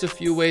friends? Just a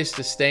few ways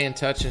to stay in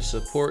touch and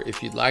support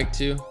if you'd like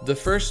to. The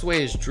first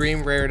way is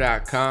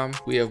dreamrare.com.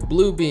 We have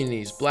blue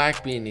beanies,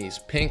 black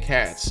beanies, pink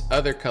hats,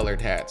 other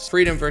colored hats,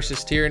 freedom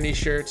versus tyranny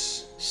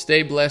shirts,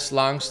 stay blessed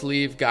long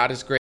sleeve, God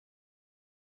is great.